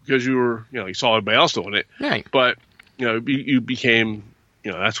to because you were you saw everybody else doing it. Right. But you became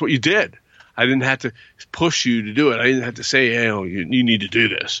that's what you did. I didn't have to push you to do it. I didn't have to say you need to do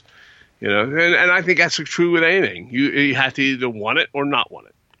this. And I think that's true with anything. You have to either want it or not want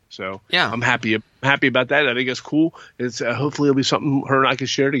it. So yeah, I'm happy about that. I think it's cool. It's hopefully it'll be something her and I can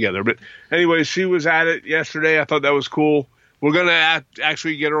share together. But anyway, she was at it yesterday. I thought that was cool. We're gonna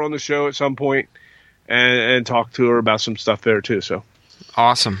actually get her on the show at some point and talk to her about some stuff there too. So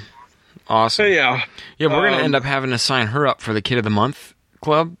awesome. Yeah. We're gonna end up having to sign her up for the Kid of the Month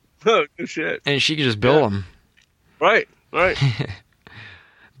club. Oh, good shit. And she could just build them. Right.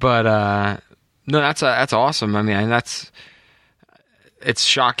 But no, that's awesome. I mean, it's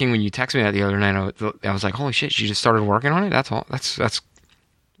shocking when you text me that the other night. I was like, holy shit, she just started working on it. That's all. That's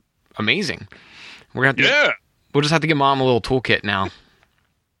amazing. We'll just have to give Mom a little toolkit now.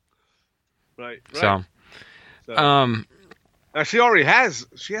 Right. So now she already has.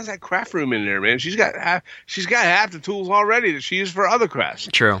 She has that craft room in there, man. She's got half the tools already that she uses for other crafts.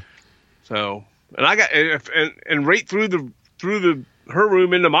 True. So, and I got and right through her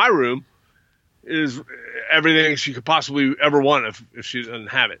room into my room is everything she could possibly ever want if she doesn't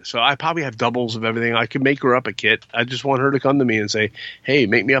have it. So I probably have doubles of everything. I could make her up a kit. I just want her to come to me and say, "Hey,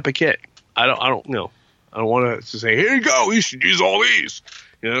 make me up a kit." I don't I don't want to say, "Here you go. You should use all these."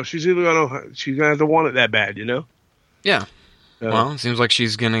 She's gonna have to want it that bad. Yeah. Well, it seems like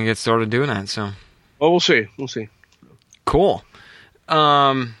she's gonna get started doing that. So. Well, we'll see. Cool.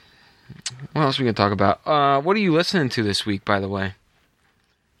 What else are we gonna talk about? What are you listening to this week, by the way?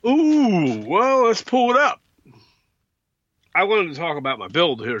 Ooh, well, let's pull it up. I wanted to talk about my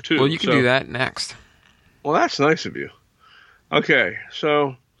build here, too. Well, you can do that next. Well, that's nice of you. Okay,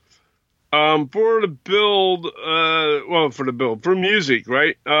 so for the build, for music,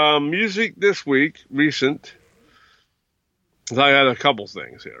 right? Music this week, recent. I had a couple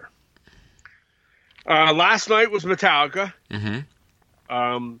things here. Last night was Metallica.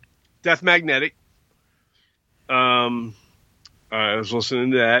 Mm-hmm. Death Magnetic. I was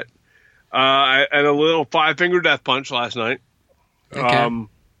listening to that. And a little Five Finger Death Punch last night. Okay.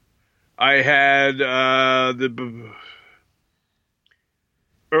 I had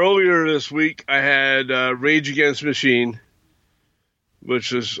earlier this week. I had Rage Against the Machine,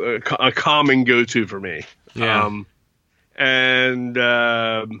 which is a common go-to for me. Yeah. And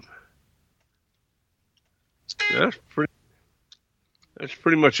that's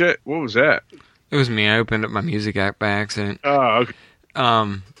pretty much it. What was that? It was me. I opened up my music app by accident. Oh, okay.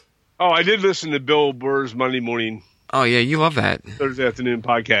 I did listen to Bill Burr's Monday morning. Oh, yeah, you love that. Thursday afternoon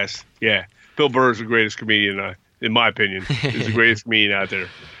podcast. Yeah. Bill Burr is the greatest comedian, in my opinion. He's the greatest comedian out there.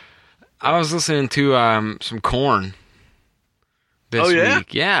 I was listening to some Korn this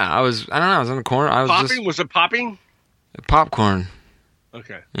week. Yeah, I was on the Korn. Was it popping? Popcorn.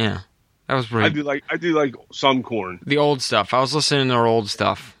 Okay. Yeah. That was pretty. I do like some Korn. The old stuff. I was listening to their old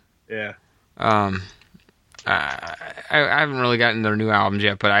stuff. Yeah. I haven't really gotten their new albums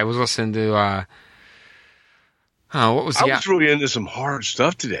yet, but I was listening to what was I was really into some hard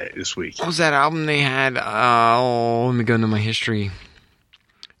stuff this week. What was that album they had? Let me go into my history.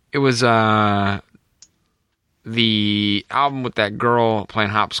 It was the album with that girl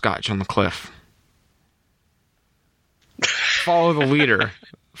playing hopscotch on the cliff. Follow the Leader.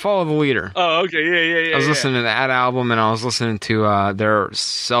 Follow the Leader. Oh, okay. Yeah. I was listening to that album, and I was listening to their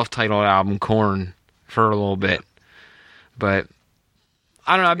self-titled album, Korn, for a little bit. But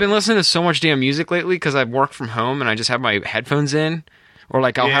I don't know. I've been listening to so much damn music lately because I've worked from home and I just have my headphones in. Or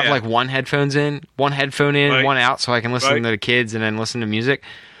like I'll have like one headphone in, one out, so I can listen to the kids and then listen to music.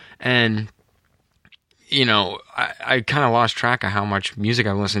 And you know, I kind of lost track of how much music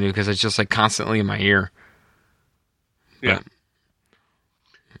I'm listening to because it's just like constantly in my ear. Yeah.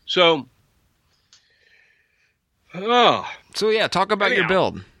 But, so yeah, talk about your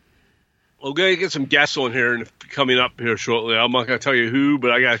build. We're going to get some guests on here and coming up here shortly. I'm not going to tell you who,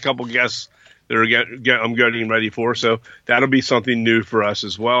 but I got a couple guests that I'm getting ready for, so that'll be something new for us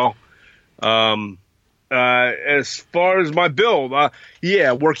as well. As far as my build,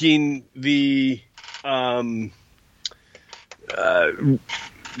 working the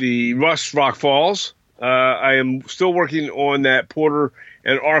Rust Rock Falls. I am still working on that Porter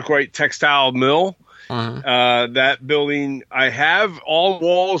and Arkwright textile mill. That building, I have all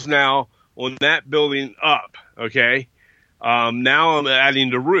walls now on that building up. Okay, now I'm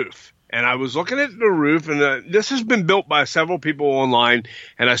adding the roof. And I was looking at the roof, and this has been built by several people online,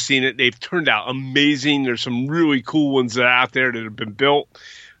 and I've seen it. They've turned out amazing. There's some really cool ones that are out there that have been built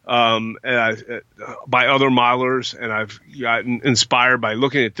by other modelers, and I've gotten inspired by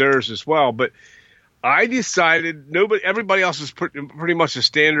looking at theirs as well. But I decided everybody else is pretty much the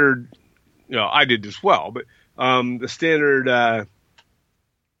standard. You know, I did as well, but the standard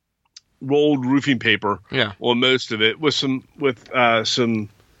rolled roofing paper on most of it with some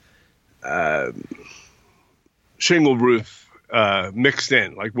shingle roof mixed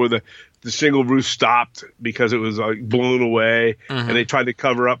in, like where the shingle roof stopped because it was like blown away, and they tried to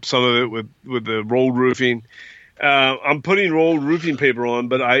cover up some of it with the rolled roofing. I'm putting rolled roofing paper on,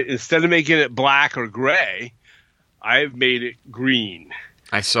 but instead of making it black or gray, I've made it green.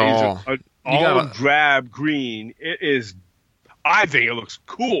 I saw olive drab green. It is. I think it looks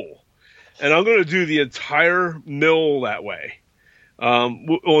cool, and I'm going to do the entire mill that way.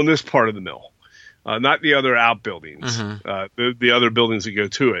 On this part of the mill, not the other outbuildings, the other buildings that go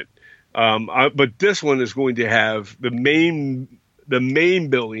to it. But this one is going to have the main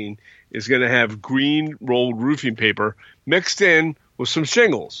building is going to have green rolled roofing paper mixed in with some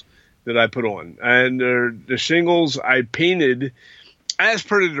shingles that I put on. And the shingles I painted as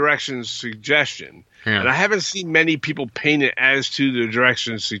per the directions suggestion. Yeah. And I haven't seen many people paint it as to the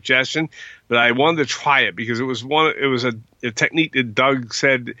directions suggestion, but I wanted to try it because it was a technique that Doug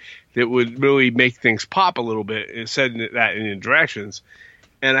said that would really make things pop a little bit. It said that in the directions,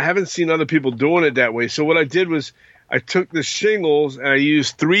 and I haven't seen other people doing it that way. So what I did was I took the shingles and I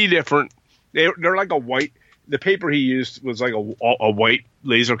used three different. They're like a white. The paper he used was like a white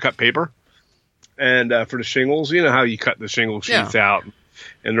laser cut paper, and for the shingles, you know how you cut the shingle sheets out.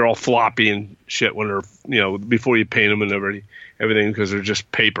 And they're all floppy and shit when they're, before you paint them and everything because they're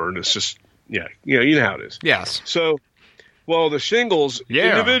just paper and it's just, you know how it is. Yes. So, the shingles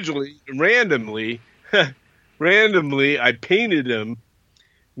individually, randomly, I painted them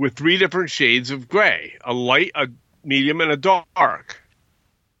with three different shades of gray, a light, a medium, and a dark.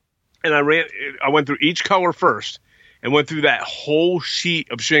 And I went through each color first and went through that whole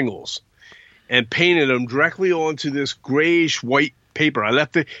sheet of shingles and painted them directly onto this grayish white paper. I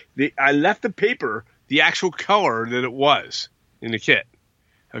left the paper the actual color that it was in the kit.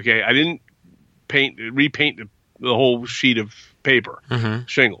 Okay, I didn't repaint the whole sheet of paper,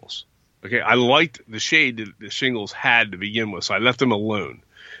 shingles. Okay, I liked the shade that the shingles had to begin with, so I left them alone.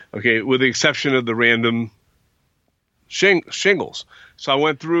 Okay, with the exception of the random shingles. So I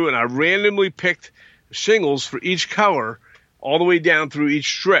went through and I randomly picked shingles for each color all the way down through each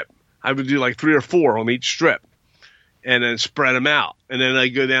strip. I would do like 3 or 4 on each strip. And then spread them out. And then I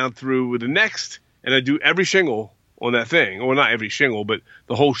go down through with the next, and I do every shingle on that thing. Well, not every shingle, but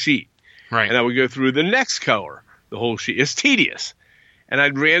the whole sheet. Right. And I would go through the next color, the whole sheet. It's tedious. And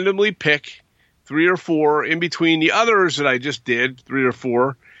I'd randomly pick 3 or 4 in between the others that I just did, 3 or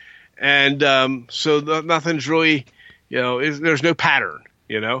 4. And so nothing's really, there's no pattern,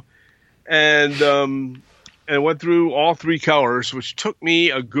 And I went through all 3 colors, which took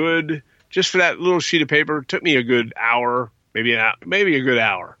me a good... Just for that little sheet of paper, it took me a good hour, maybe a good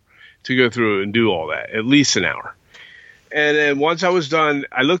hour to go through and do all that, at least an hour. And then once I was done,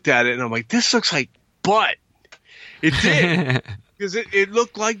 I looked at it and I'm like, this looks like butt. It did. Because it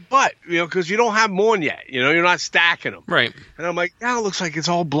looked like butt, because you don't have them on yet. You're not stacking them. Right. And I'm like, now it looks like it's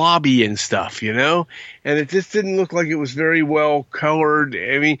all blobby and stuff, And it just didn't look like it was very well colored.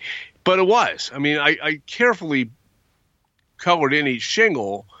 I mean, but it was. I mean, I carefully colored in each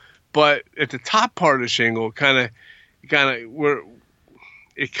shingle. But at the top part of the shingle, it kind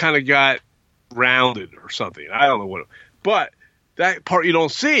of got rounded or something. I don't know what. But that part you don't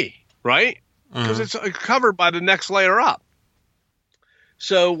see, right? Because it's covered by the next layer up.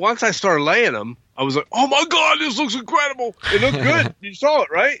 So once I started laying them, I was like, "Oh my God, this looks incredible! It looked good. You saw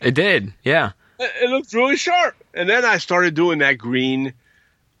it, right? It did, yeah. It looked really sharp." And then I started doing that green.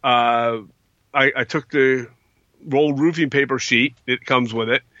 I took the rolled roofing paper sheet that comes with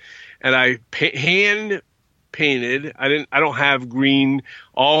it, and I hand painted. I don't have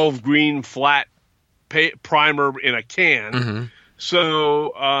olive green flat primer in a can. Mm-hmm.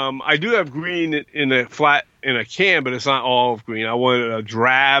 So I do have green in a can, but it's not olive green. I wanted a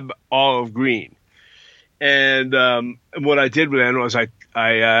drab olive green. And what I did with that was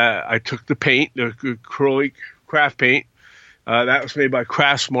I took the paint, the acrylic craft paint. That was made by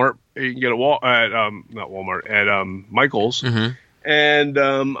Craftsmart. You can get it at Michael's. Mm-hmm. And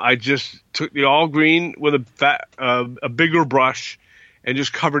I just took the olive green with a bigger brush and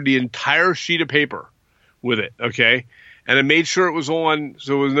just covered the entire sheet of paper with it. Okay. And I made sure it was on,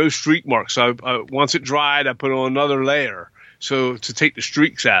 so there was no streak marks. So once it dried, I put on another layer to take the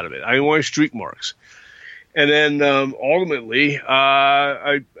streaks out of it. I didn't want any streak marks. And then ultimately,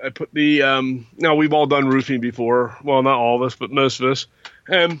 I put the now we've all done roofing before. Well, not all of us, but most of us.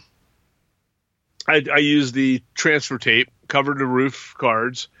 And I used the transfer tape, covered the roof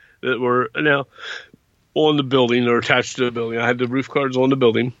cards that were now on the building or attached to the building. I had the roof cards on the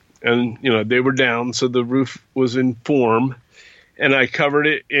building, and they were down, so the roof was in form. And I covered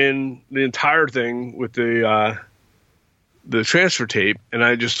it in the entire thing with the transfer tape, and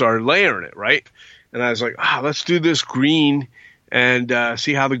I just started layering it, right? And I was like, let's do this green and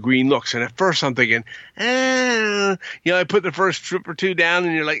see how the green looks. And at first I'm thinking, I put the first strip or two down,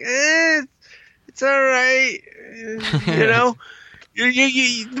 and you're like, it's all right,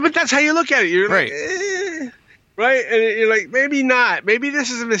 but that's how you look at it. You're right. Like, right? And you're like, maybe not. Maybe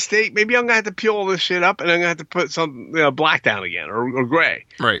this is a mistake. Maybe I'm going to have to peel all this shit up, and I'm going to have to put some black down again or gray.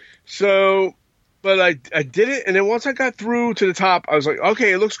 Right. So... But I did it, and then once I got through to the top, I was like,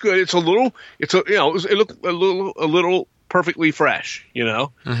 okay, it looks good. It looked a little perfectly fresh,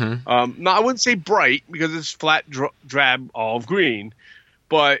 Mm-hmm. Now I wouldn't say bright because it's flat drab olive green,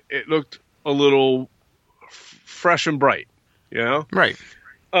 but it looked a little fresh and bright, Right.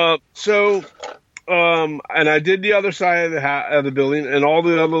 And I did the other side of the building, and all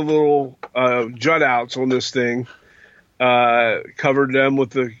the other little jut outs on this thing, covered them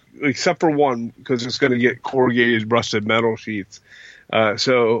with except for one, because it's going to get corrugated rusted metal sheets.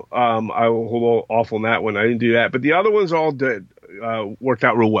 So I will hold off on that one. I didn't do that. But the other ones all worked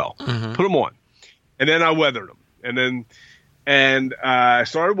out real well. Mm-hmm. Put them on. And then I weathered them. And I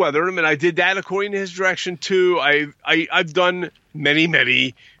started weathering them, and I did that according to his direction too. I've done many,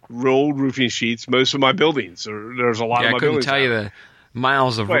 many rolled roofing sheets, most of my buildings. There's a lot of my buildings. I couldn't tell you the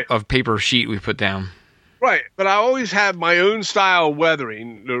miles of paper sheet we put down. Right, but I always have my own style of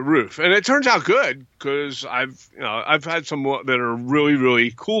weathering the roof, and it turns out good because I've had some that are really,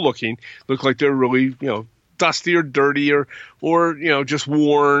 really cool looking, look like they're really dusty or dirty or just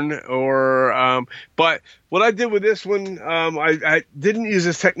worn or. But what I did with this one, I didn't use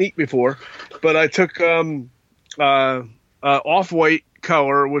this technique before, but I took off-white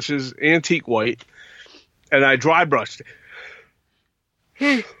color, which is antique white, and I dry brushed it.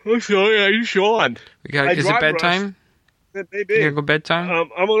 I'm sorry, are you Sean? Is it bedtime? Maybe. You gotta go bedtime?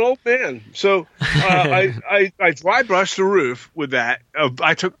 I'm an old man. So I dry brushed the roof with that.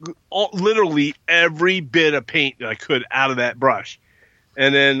 I took literally every bit of paint that I could out of that brush.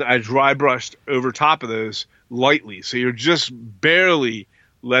 And then I dry brushed over top of those lightly. So you're just barely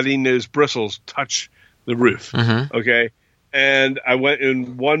letting those bristles touch the roof. Mm-hmm. Okay? And I went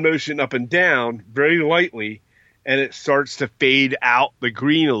in one motion up and down very lightly. And it starts to fade out the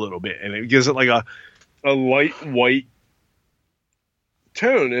green a little bit, and it gives it like a light white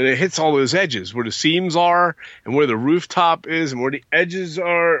tone, and it hits all those edges where the seams are, and where the rooftop is, and where the edges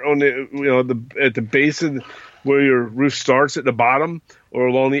are on the at the base of where your roof starts at the bottom, or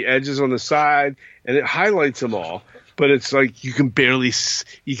along the edges on the side, and it highlights them all. But it's like you can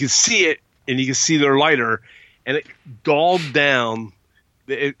see it, and you can see they're lighter, and it dulled down.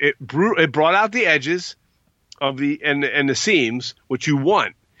 It brought out the edges of the seams, which you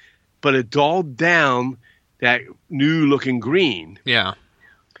want, but it dulled down that new looking green. Yeah.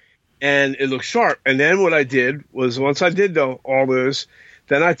 And it looked sharp. And then what I did was, once I did all those,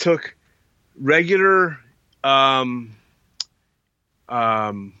 then I took regular isopropyl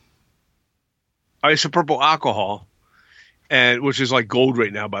alcohol, which is like gold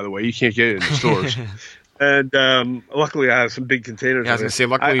right now, by the way. You can't get it in the stores. And luckily I have some big containers. Yeah, I was going to say,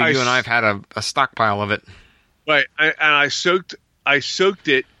 luckily you and I have had a stockpile of it. Right, and I soaked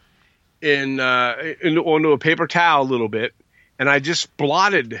it onto a paper towel a little bit, and I just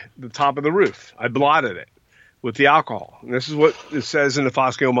blotted the top of the roof. I blotted it with the alcohol. And this is what it says in the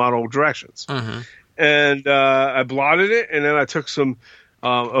Fosco model directions. Mm-hmm. And I blotted it, and then I took some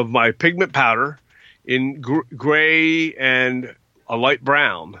of my pigment powder in gray and a light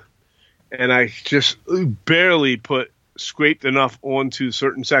brown, and I just barely scraped enough onto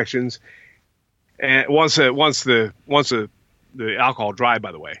certain sections. And once the alcohol dried,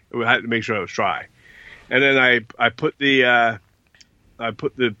 by the way, I had to make sure it was dry. And then I put the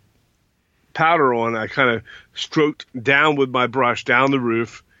powder on. I kind of stroked down with my brush down the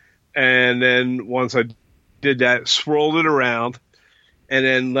roof, and then once I did that, swirled it around, and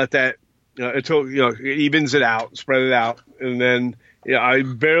then let that until it evens it out, spread it out, and then I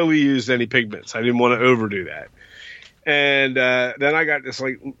barely used any pigments. I didn't want to overdo that. And then I got this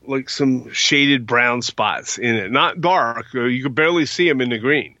like some shaded brown spots in it, not dark. You could barely see them in the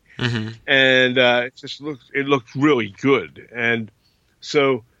green, mm-hmm. and it looked really good. And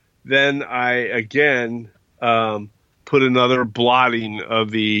so then I again put another blotting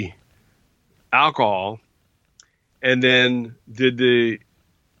of the alcohol, and then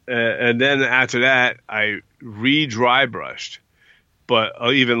and then after that I re-dry brushed, but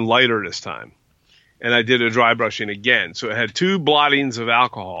even lighter this time. And I did a dry brushing again. So it had 2 blottings of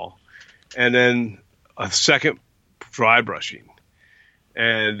alcohol and then a second dry brushing.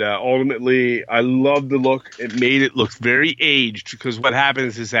 And ultimately, I loved the look. It made it look very aged, because what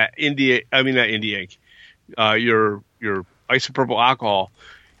happens is that not India ink, your isopropyl alcohol,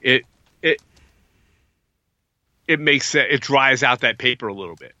 it makes it dries out that paper a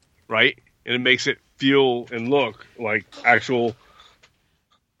little bit, right? And it makes it feel and look like actual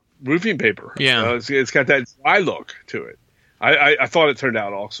roofing paper. Yeah, it's got that dry look to it. I thought it turned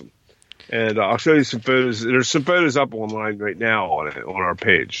out awesome, and I'll show you some photos. There's some photos up online right now on our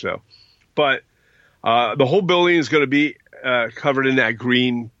page. So, but the whole building is going to be covered in that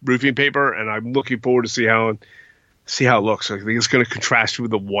green roofing paper, and I'm looking forward to see how it looks. I think it's going to contrast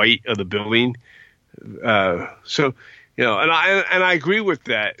with the white of the building. So, and I agree with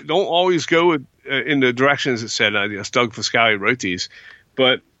that. Don't always go with, in the directions it said. Doug Fiscali wrote these,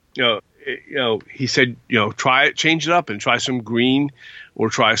 but he said, try it, change it up, and try some green, or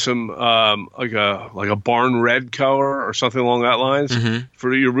try some like a barn red color or something along that lines mm-hmm.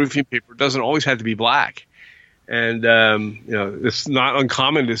 for your roofing paper. It doesn't always have to be black, and it's not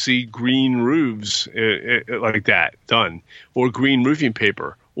uncommon to see green roofs like that done, or green roofing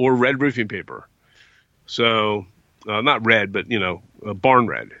paper, or red roofing paper. So not red, but barn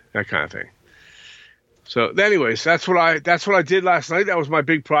red, that kind of thing. So, anyways, that's what I did last night. That was my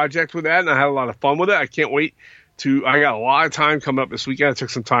big project with that, and I had a lot of fun with it. I can't wait I got a lot of time coming up this weekend. I took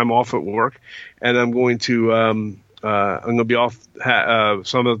some time off at work, and I'm going to I'm going to be off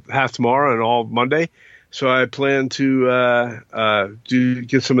half tomorrow and all Monday. So I plan to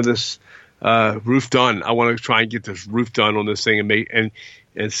get some of this roof done. I want to try and get this roof done on this thing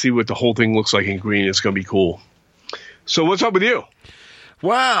and see what the whole thing looks like in green. It's going to be cool. So, what's up with you?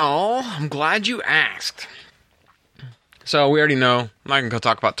 Well, I'm glad you asked. So we already know I'm not going to go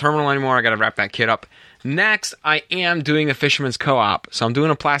talk about Terminal anymore. I got to wrap that kit up. Next, I am doing a Fisherman's Co-op. So I'm doing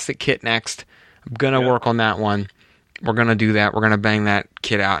a plastic kit next. I'm going to work on that one. We're going to do that. We're going to bang that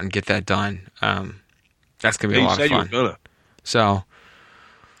kit out and get that done. That's going to be a lot of fun. So,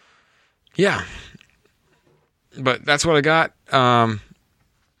 yeah. But that's what I got.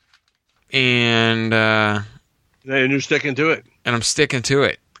 And you're sticking to it. And I'm sticking to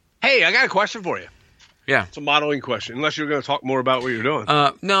it. Hey, I got a question for you. Yeah. It's a modeling question, unless you're going to talk more about what you're doing.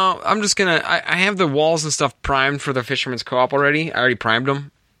 No, I'm just going to... I have the walls and stuff primed for the Fisherman's Co-op already. I already primed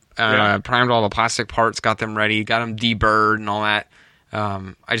them. Primed all the plastic parts, got them ready, got them deburred and all that.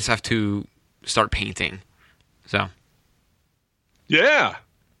 I just have to start painting. So. Yeah.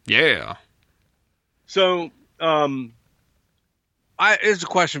 Yeah. So, here's a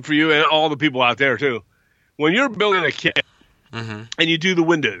question for you and all the people out there, too. When you're building a kit, mm-hmm. and you do the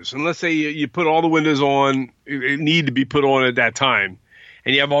windows, and let's say you put all the windows on, it need to be put on at that time,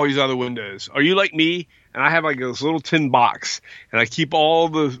 and you have all these other windows. Are you like me? And I have like this little tin box, and I keep all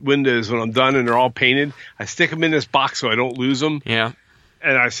the windows when I'm done and they're all painted. I stick them in this box so I don't lose them. Yeah.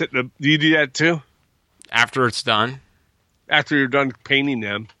 And do you do that too? After it's done? After you're done painting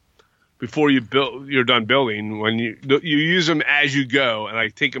them, before you're done building, when you use them as you go, and I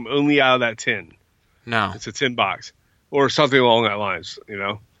take them only out of that tin. No. It's a tin box. Or something along that lines,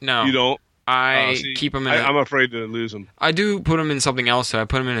 No. You don't? I keep them in... I'm afraid to lose them. I do put them in something else, so I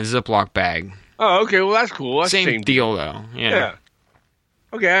put them in a Ziploc bag. Oh, okay. Well, that's cool. That's same deal, though. Yeah.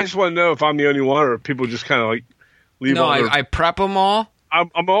 Okay, I just want to know if I'm the only one, or if people just kind of like leave them. No, I prep them all.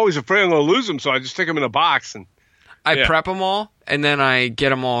 I'm always afraid I'm going to lose them, so I just stick them in a box. And I prep them all, and then I get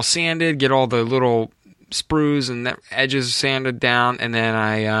them all sanded, get all the little sprues and the edges sanded down, and then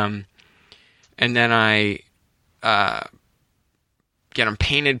I get them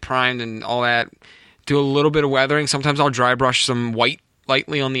painted, primed, and all that. Do a little bit of weathering. Sometimes I'll dry brush some white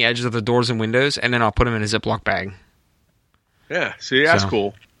lightly on the edges of the doors and windows, and then I'll put them in a Ziploc bag. Yeah, see, that's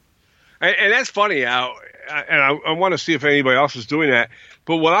cool. And that's funny how, and I want to see if anybody else is doing that.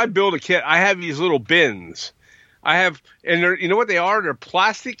 But when I build a kit, I have these little bins. And you know what they are? They're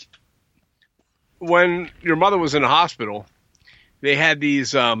plastic. When your mother was in the hospital, they had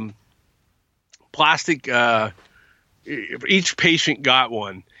these plastic. Each patient got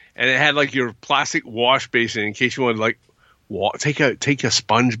one, and it had like your plastic wash basin in case you wanted to like take a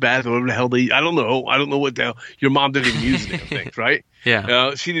sponge bath or whatever the hell they. I don't know what the hell. Your mom didn't even use them things, right?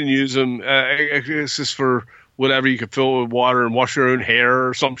 Yeah, she didn't use them. It's just for whatever you could fill with water and wash your own hair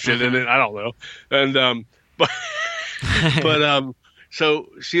or some shit in it. I don't know. And but so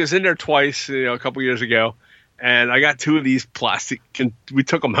she was in there twice, a couple years ago, and I got 2 of these plastic, and we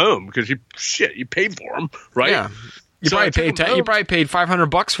took them home because you paid for them, right? Yeah, you probably paid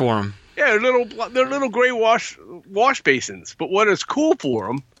 $500 for them. Yeah, they're little gray wash basins. But what is cool for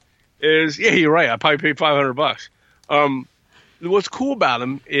them is, yeah, you're right. I probably paid $500. What's cool about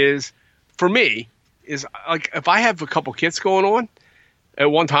them is, for me, is like if I have a couple kits going on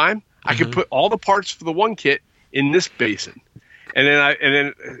at one time, I can put all the parts for the one kit in this basin, and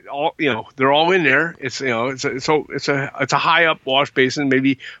then all they're all in there. It's it's a high up wash basin,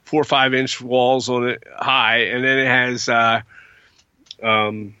 maybe 4 or 5 inch walls on it high, and then it has I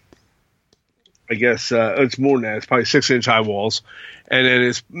guess it's more than that. It's probably 6-inch high walls, and then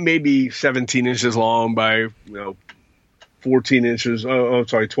it's maybe 17 inches long by 14 inches.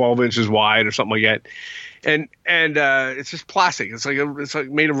 12 inches wide or something like that. And it's just plastic. It's like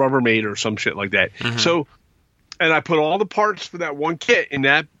made of Rubbermaid or some shit like that. So, and I put all the parts for that one kit in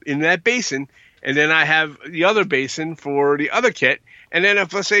that basin, and then I have the other basin for the other kit. And then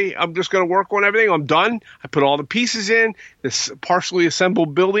if I say I'm just going to work on everything, I'm done. I put all the pieces in, this partially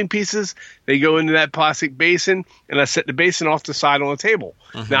assembled building pieces. They go into that plastic basin, and I set the basin off the side on the table.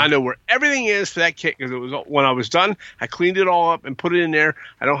 Now I know where everything is for that kit because it was when I was done. I cleaned it all up and put it in there.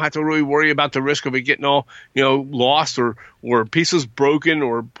 I don't have to really worry about the risk of it getting all lost or pieces broken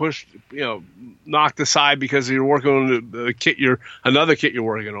or pushed, knocked aside because you're working on the kit another kit you're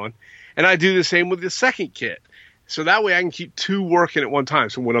working on. And I do the same with the second kit. So that way I can keep 2 working at one time.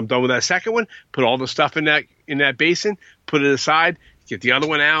 So when I'm done with that second one, put all the stuff in that basin, put it aside, get the other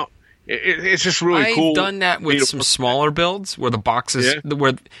one out. It's just really cool. I've done that with some smaller builds where the boxes,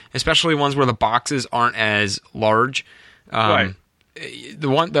 especially ones where the boxes aren't as large. Right. The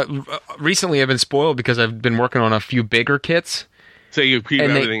one that recently I've been spoiled because I've been working on a few bigger kits. So you keep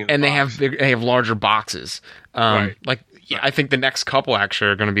everything in the box. They have larger boxes. Right. Yeah, I think the next couple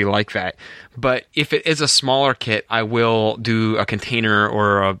actually are going to be like that. But if it is a smaller kit, I will do a container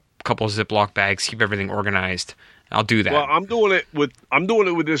or a couple of Ziploc bags, keep everything organized. I'll do that. Well, I'm doing it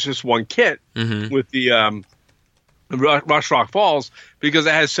with this just one kit with the Rush Rock Falls because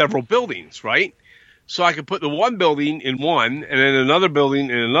it has several buildings, right? So I can put the one building in one, and then another building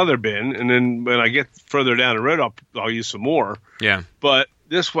in another bin, and then when I get further down the road, I'll use some more. Yeah. But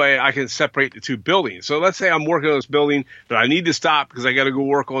this way, I can separate the 2 buildings. So let's say I'm working on this building, but I need to stop because I got to go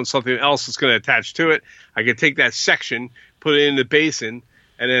work on something else that's going to attach to it. I can take that section, put it in the basin,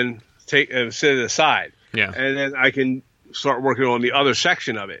 and then set it aside. Yeah. And then I can start working on the other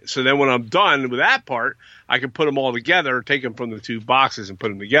section of it. So then when I'm done with that part, I can put them all together, take them from the 2 boxes and put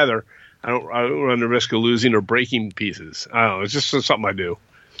them together. I don't run the risk of losing or breaking pieces. I don't know. It's just something I do.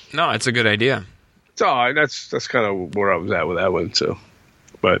 No, it's a good idea. So that's kind of where I was at with that one. So,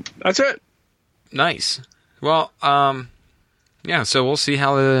 but that's it. Nice. Well, yeah. So we'll see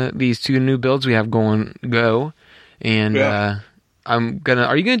how these 2 new builds we have go, and I'm gonna.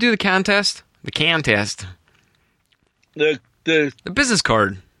 Are you gonna do the contest? The contest. The business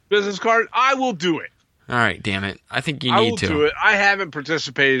card. Business card. I will do it. All right, damn it. I think you need to. I will do it. I haven't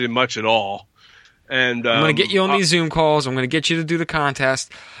participated in much at all. And I'm going to get you on these Zoom calls. I'm going to get you to do the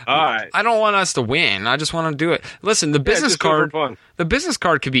contest. All right. I don't want us to win. I just want to do it. Listen, the business card. The business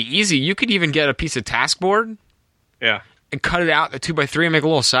card could be easy. You could even get a piece of task board. Yeah. And cut it out, a 2x3, and make a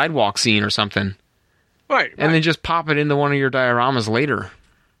little sidewalk scene or something. Right. And then just pop it into one of your dioramas later.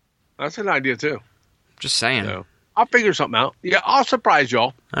 That's an idea too. Just saying. So, I'll figure something out. Yeah, I'll surprise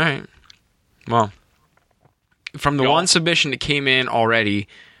y'all. All right. Well, from the one submission that came in already,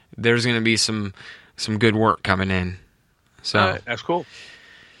 there's going to be some good work coming in. So that's cool.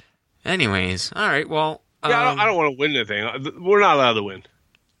 Anyways, all right. Well, yeah, I don't want to win anything. We're not allowed to win.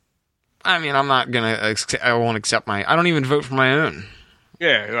 I mean, I'm not gonna. I won't accept I don't even vote for my own.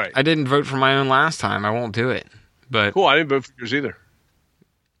 Yeah, right. I didn't vote for my own last time. I won't do it. But Cool. I didn't vote for yours either.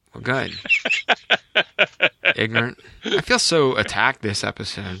 Well, good. Ignorant. I feel so attacked this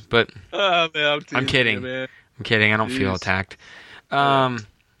episode, but Oh, man, I'm kidding. You, man. I'm kidding. I don't feel attacked.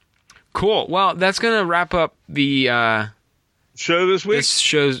 Cool. Well, that's gonna wrap up the show this week.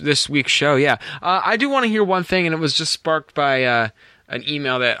 This week's show. Yeah. I do want to hear one thing, and it was just sparked by an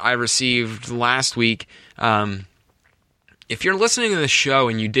email that I received last week. If you're listening to the show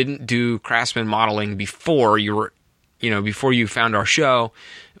and you didn't do Craftsman modeling before before you found our show,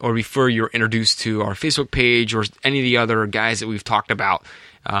 or before you were introduced to our Facebook page or any of the other guys that we've talked about,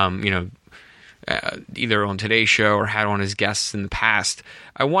 either on today's show or had on as guests in the past,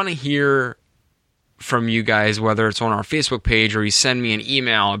 I want to hear from you guys, whether it's on our Facebook page or you send me an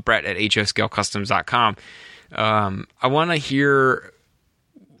email at brett@hoscalecustoms.com. I want to hear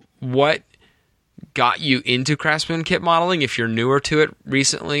what got you into Craftsman kit modeling, if you're newer to it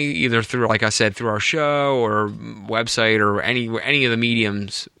recently, either through, like I said, through our show or website or any of the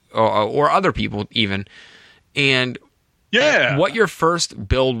mediums or other people even, and what your first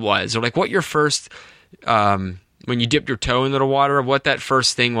build was, or like what your first when you dipped your toe into the water, what that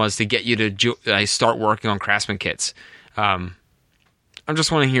first thing was to get you to start working on Craftsman kits. I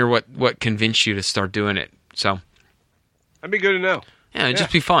just want to hear what convinced you to start doing it. So that'd be good to know. Yeah, it'd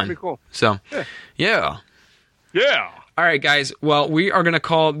just be fun. That'd be cool. So, yeah. All right, guys. Well, we are going to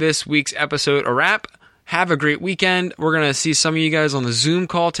call this week's episode a wrap. Have a great weekend. We're going to see some of you guys on the Zoom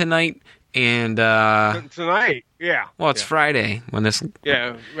call tonight. And tonight, yeah. Well, it's Friday when this.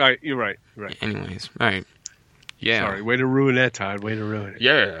 Yeah, right. You're right. Right. Anyways, all right. Yeah. Sorry, way to ruin that, Todd. Way to ruin it.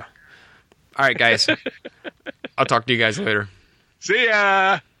 Yeah. All right, guys. I'll talk to you guys later. See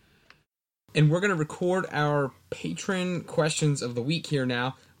ya. And we're going to record our patron questions of the week here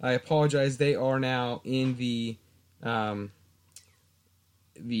now. I apologize. They are now in the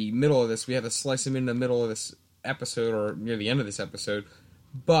middle of this. We had to slice them in the middle of this episode or near the end of this episode.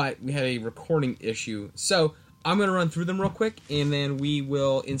 But we had a recording issue. So I'm going to run through them real quick, and then we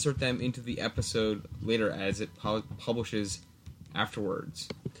will insert them into the episode later as it publishes afterwards.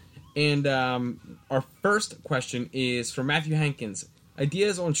 And our first question is from Matthew Hankins.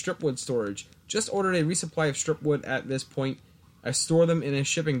 Ideas on stripwood storage. Just ordered a resupply of stripwood at this point. I store them in a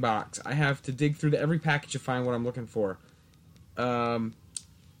shipping box. I have to dig through every package to find what I'm looking for.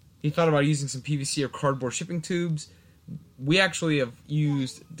 He thought about using some PVC or cardboard shipping tubes. We actually have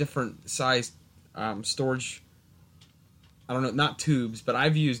used different size storage. I don't know, not tubes, but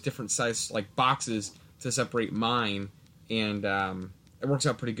I've used different size like boxes to separate mine, and it works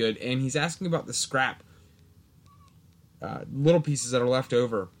out pretty good. And he's asking about the scrap. Little pieces that are left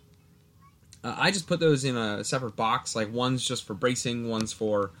over. I just put those in a separate box. Like one's just for bracing, one's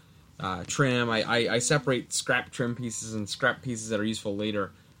for trim. I separate scrap trim pieces and scrap pieces that are useful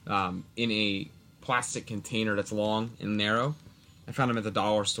later in a plastic container that's long and narrow. I found them at the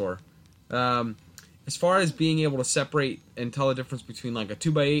dollar store. As far as being able to separate and tell the difference between like a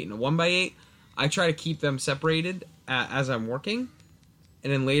 2x8 and a 1x8, I try to keep them separated as I'm working.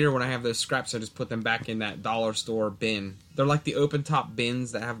 And then later when I have those scraps, I just put them back in that dollar store bin. They're like the open top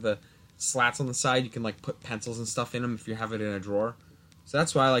bins that have the slats on the side. You can like put pencils and stuff in them if you have it in a drawer. So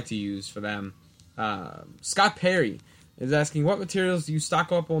that's what I like to use for them. Scott Perry is asking, what materials do you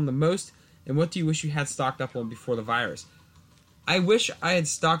stock up on the most, and what do you wish you had stocked up on before the virus? I wish I had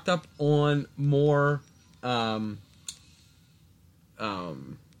stocked up on more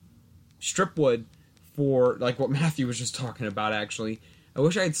stripwood for like what Matthew was just talking about, actually. I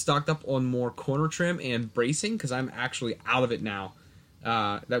wish I had stocked up on more corner trim and bracing, because I'm actually out of it now.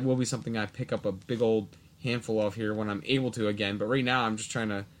 That will be something I pick up a big old handful of here when I'm able to again. But right now I'm just trying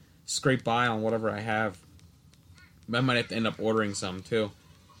to scrape by on whatever I have. I might have to end up ordering some too.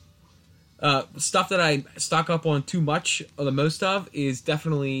 Stuff that I stock up on too much, or the most of, is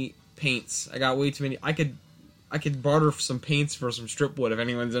definitely paints. I got way too many. I could barter some paints for some stripwood if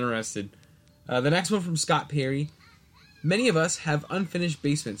anyone's interested. The next one from Scott Perry. Many of us have unfinished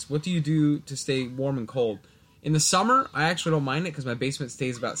basements. What do you do to stay warm and cold? In the summer, I actually don't mind it because my basement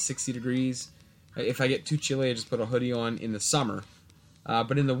stays about 60 degrees. If I get too chilly, I just put a hoodie on in the summer.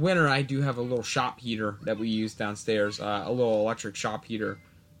 But in the winter, I do have a little shop heater that we use downstairs, a little electric shop heater.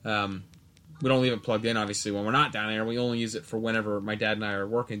 We don't leave it plugged in, obviously, when we're not down there. We only use it for whenever my dad and I are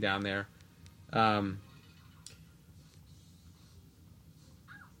working down there.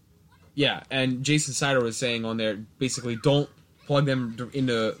 Yeah, and Jason Sider was saying on there, basically don't plug them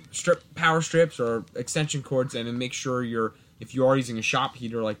into power strips or extension cords, and then make sure if you are using a shop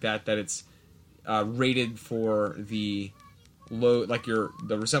heater like that it's rated for the load, like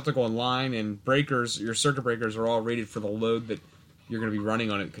the receptacle and line and breakers. Your circuit breakers are all rated for the load that you're going to be running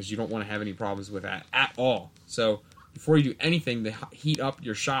on it because you don't want to have any problems with that at all. So before you do anything to heat up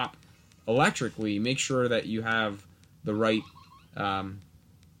your shop electrically, make sure that you have the right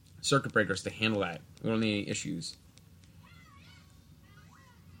circuit breakers to handle that. We don't need any issues.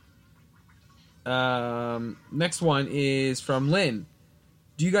 Next one is from Lynn.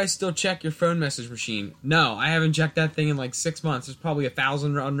 Do you guys still check your phone message machine? No, I haven't checked that thing in like 6 months. There's probably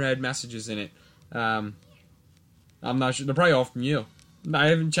 1,000 unread messages in it. I'm not sure. They're probably all from you. I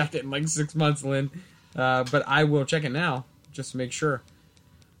haven't checked it in like 6 months, Lynn. But I will check it now, just to make sure.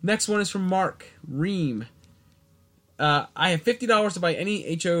 Next one is from Mark Ream. I have $50 to buy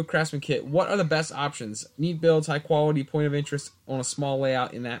any HO Craftsman kit. What are the best options? Neat builds, high quality, point of interest on a small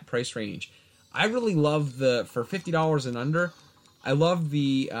layout in that price range. I really love for $50 and under, I love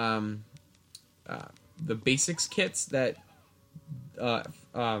the basics kits that Doug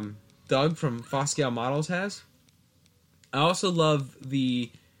from Foscale Models has. I also love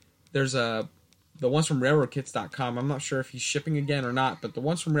the ones from RailroadKits.com. I'm not sure if he's shipping again or not, but the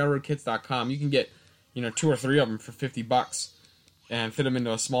ones from RailroadKits.com, you can get 2 or 3 of them for $50 and fit them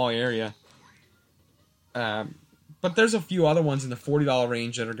into a small area. But there's a few other ones in the $40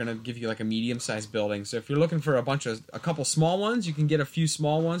 range that are going to give you like a medium-sized building. So if you're looking for a couple small ones, you can get a few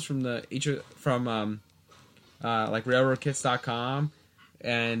small ones from like RailroadKits.com.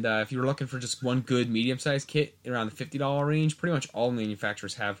 And if you're looking for just one good medium-sized kit around the $50 range, pretty much all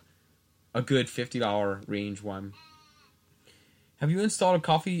manufacturers have a good $50 range one. Have you installed a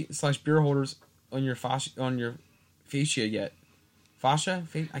coffee/beer holders on your fascia yet? Fascia?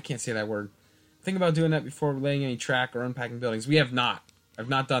 I can't say that word. Think about doing that before laying any track or unpacking buildings. We have not. I've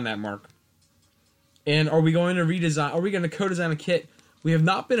not done that, Mark. And are we going to redesign? Are we going to co-design a kit? We have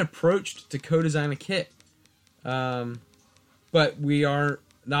not been approached to co-design a kit. But we are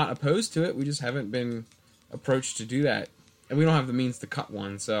not opposed to it. We just haven't been approached to do that. And we don't have the means to cut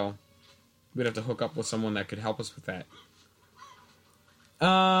one, so we'd have to hook up with someone that could help us with that.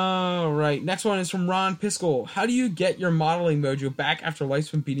 All right. Next one is from Ron Piskel. How do you get your modeling mojo back after life's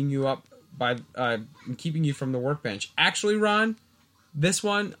been beating you up by keeping you from the workbench? Actually, Ron, this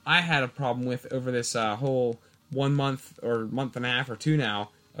one I had a problem with over this whole 1 month or month and a half or 2 now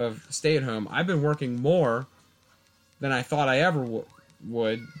of stay at home. I've been working more than I thought I ever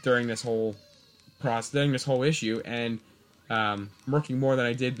would during this whole process, during this whole issue, and working more than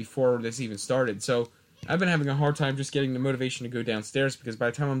I did before this even started. So I've been having a hard time just getting the motivation to go downstairs because by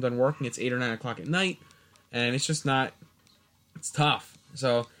the time I'm done working, it's 8 or 9 o'clock at night, and it's just not. It's tough.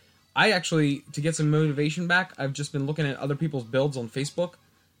 So I actually, to get some motivation back, I've just been looking at other people's builds on Facebook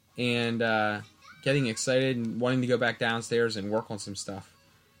and getting excited and wanting to go back downstairs and work on some stuff.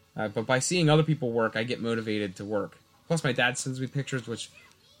 But by seeing other people work, I get motivated to work. Plus, my dad sends me pictures, which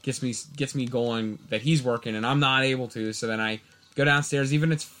gets me going that he's working and I'm not able to. So then I go downstairs,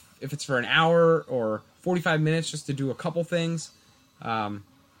 even if it's for an hour or 45 minutes, just to do a couple things.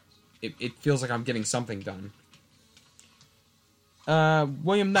 It feels like I'm getting something done.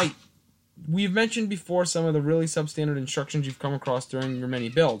 William Knight, we've mentioned before some of the really substandard instructions you've come across during your many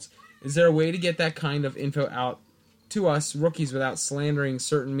builds. Is there a way to get that kind of info out to us rookies without slandering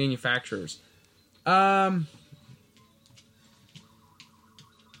certain manufacturers?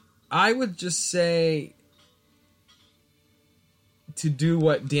 I would just say to do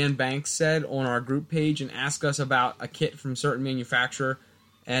what Dan Banks said on our group page and ask us about a kit from certain manufacturer,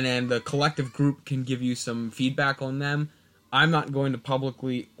 and then the collective group can give you some feedback on them. I'm not going to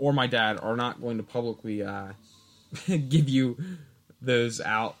publicly, or my dad are not going to publicly give you those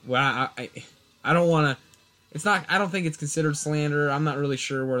out. Well, I don't want to. It's not. I don't think it's considered slander. I'm not really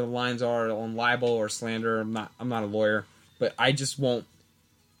sure where the lines are on libel or slander. I'm not a lawyer, but I just won't.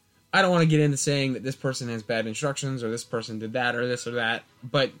 I don't want to get into saying that this person has bad instructions or this person did that or this or that.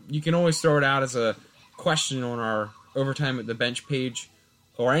 But you can always throw it out as a question on our Overtime at the Bench page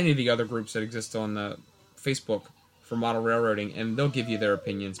or any of the other groups that exist on the Facebook for model railroading, and they'll give you their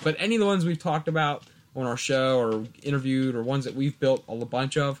opinions. But any of the ones we've talked about on our show or interviewed or ones that we've built a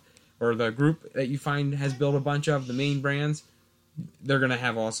bunch of, or the group that you find has built a bunch of, the main brands, they're going to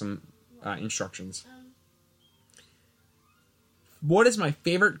have awesome instructions. What is my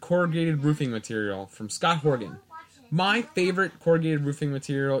favorite corrugated roofing material? From Scott Horgan. My favorite corrugated roofing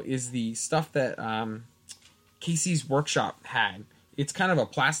material is the stuff that Casey's Workshop had. It's kind of a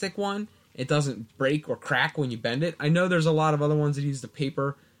plastic one. It doesn't break or crack when you bend it. I know there's a lot of other ones that use the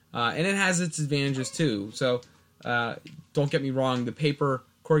paper, and it has its advantages too. So don't get me wrong, the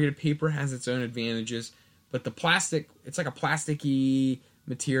corrugated paper has its own advantages, but the plastic, it's like a plasticky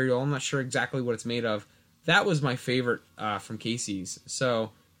material. I'm not sure exactly what it's made of. That was my favorite from Casey's.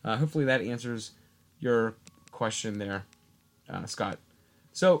 So hopefully that answers your question there. Scott.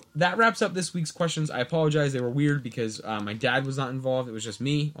 So that wraps up this week's questions. I apologize. They were weird because my dad was not involved. It was just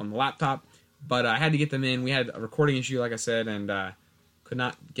me on the laptop. But I had to get them in. We had a recording issue, like I said, and could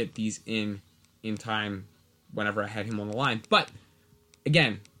not get these in time whenever I had him on the line. But,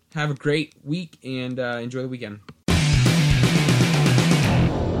 again, have a great week and enjoy the weekend.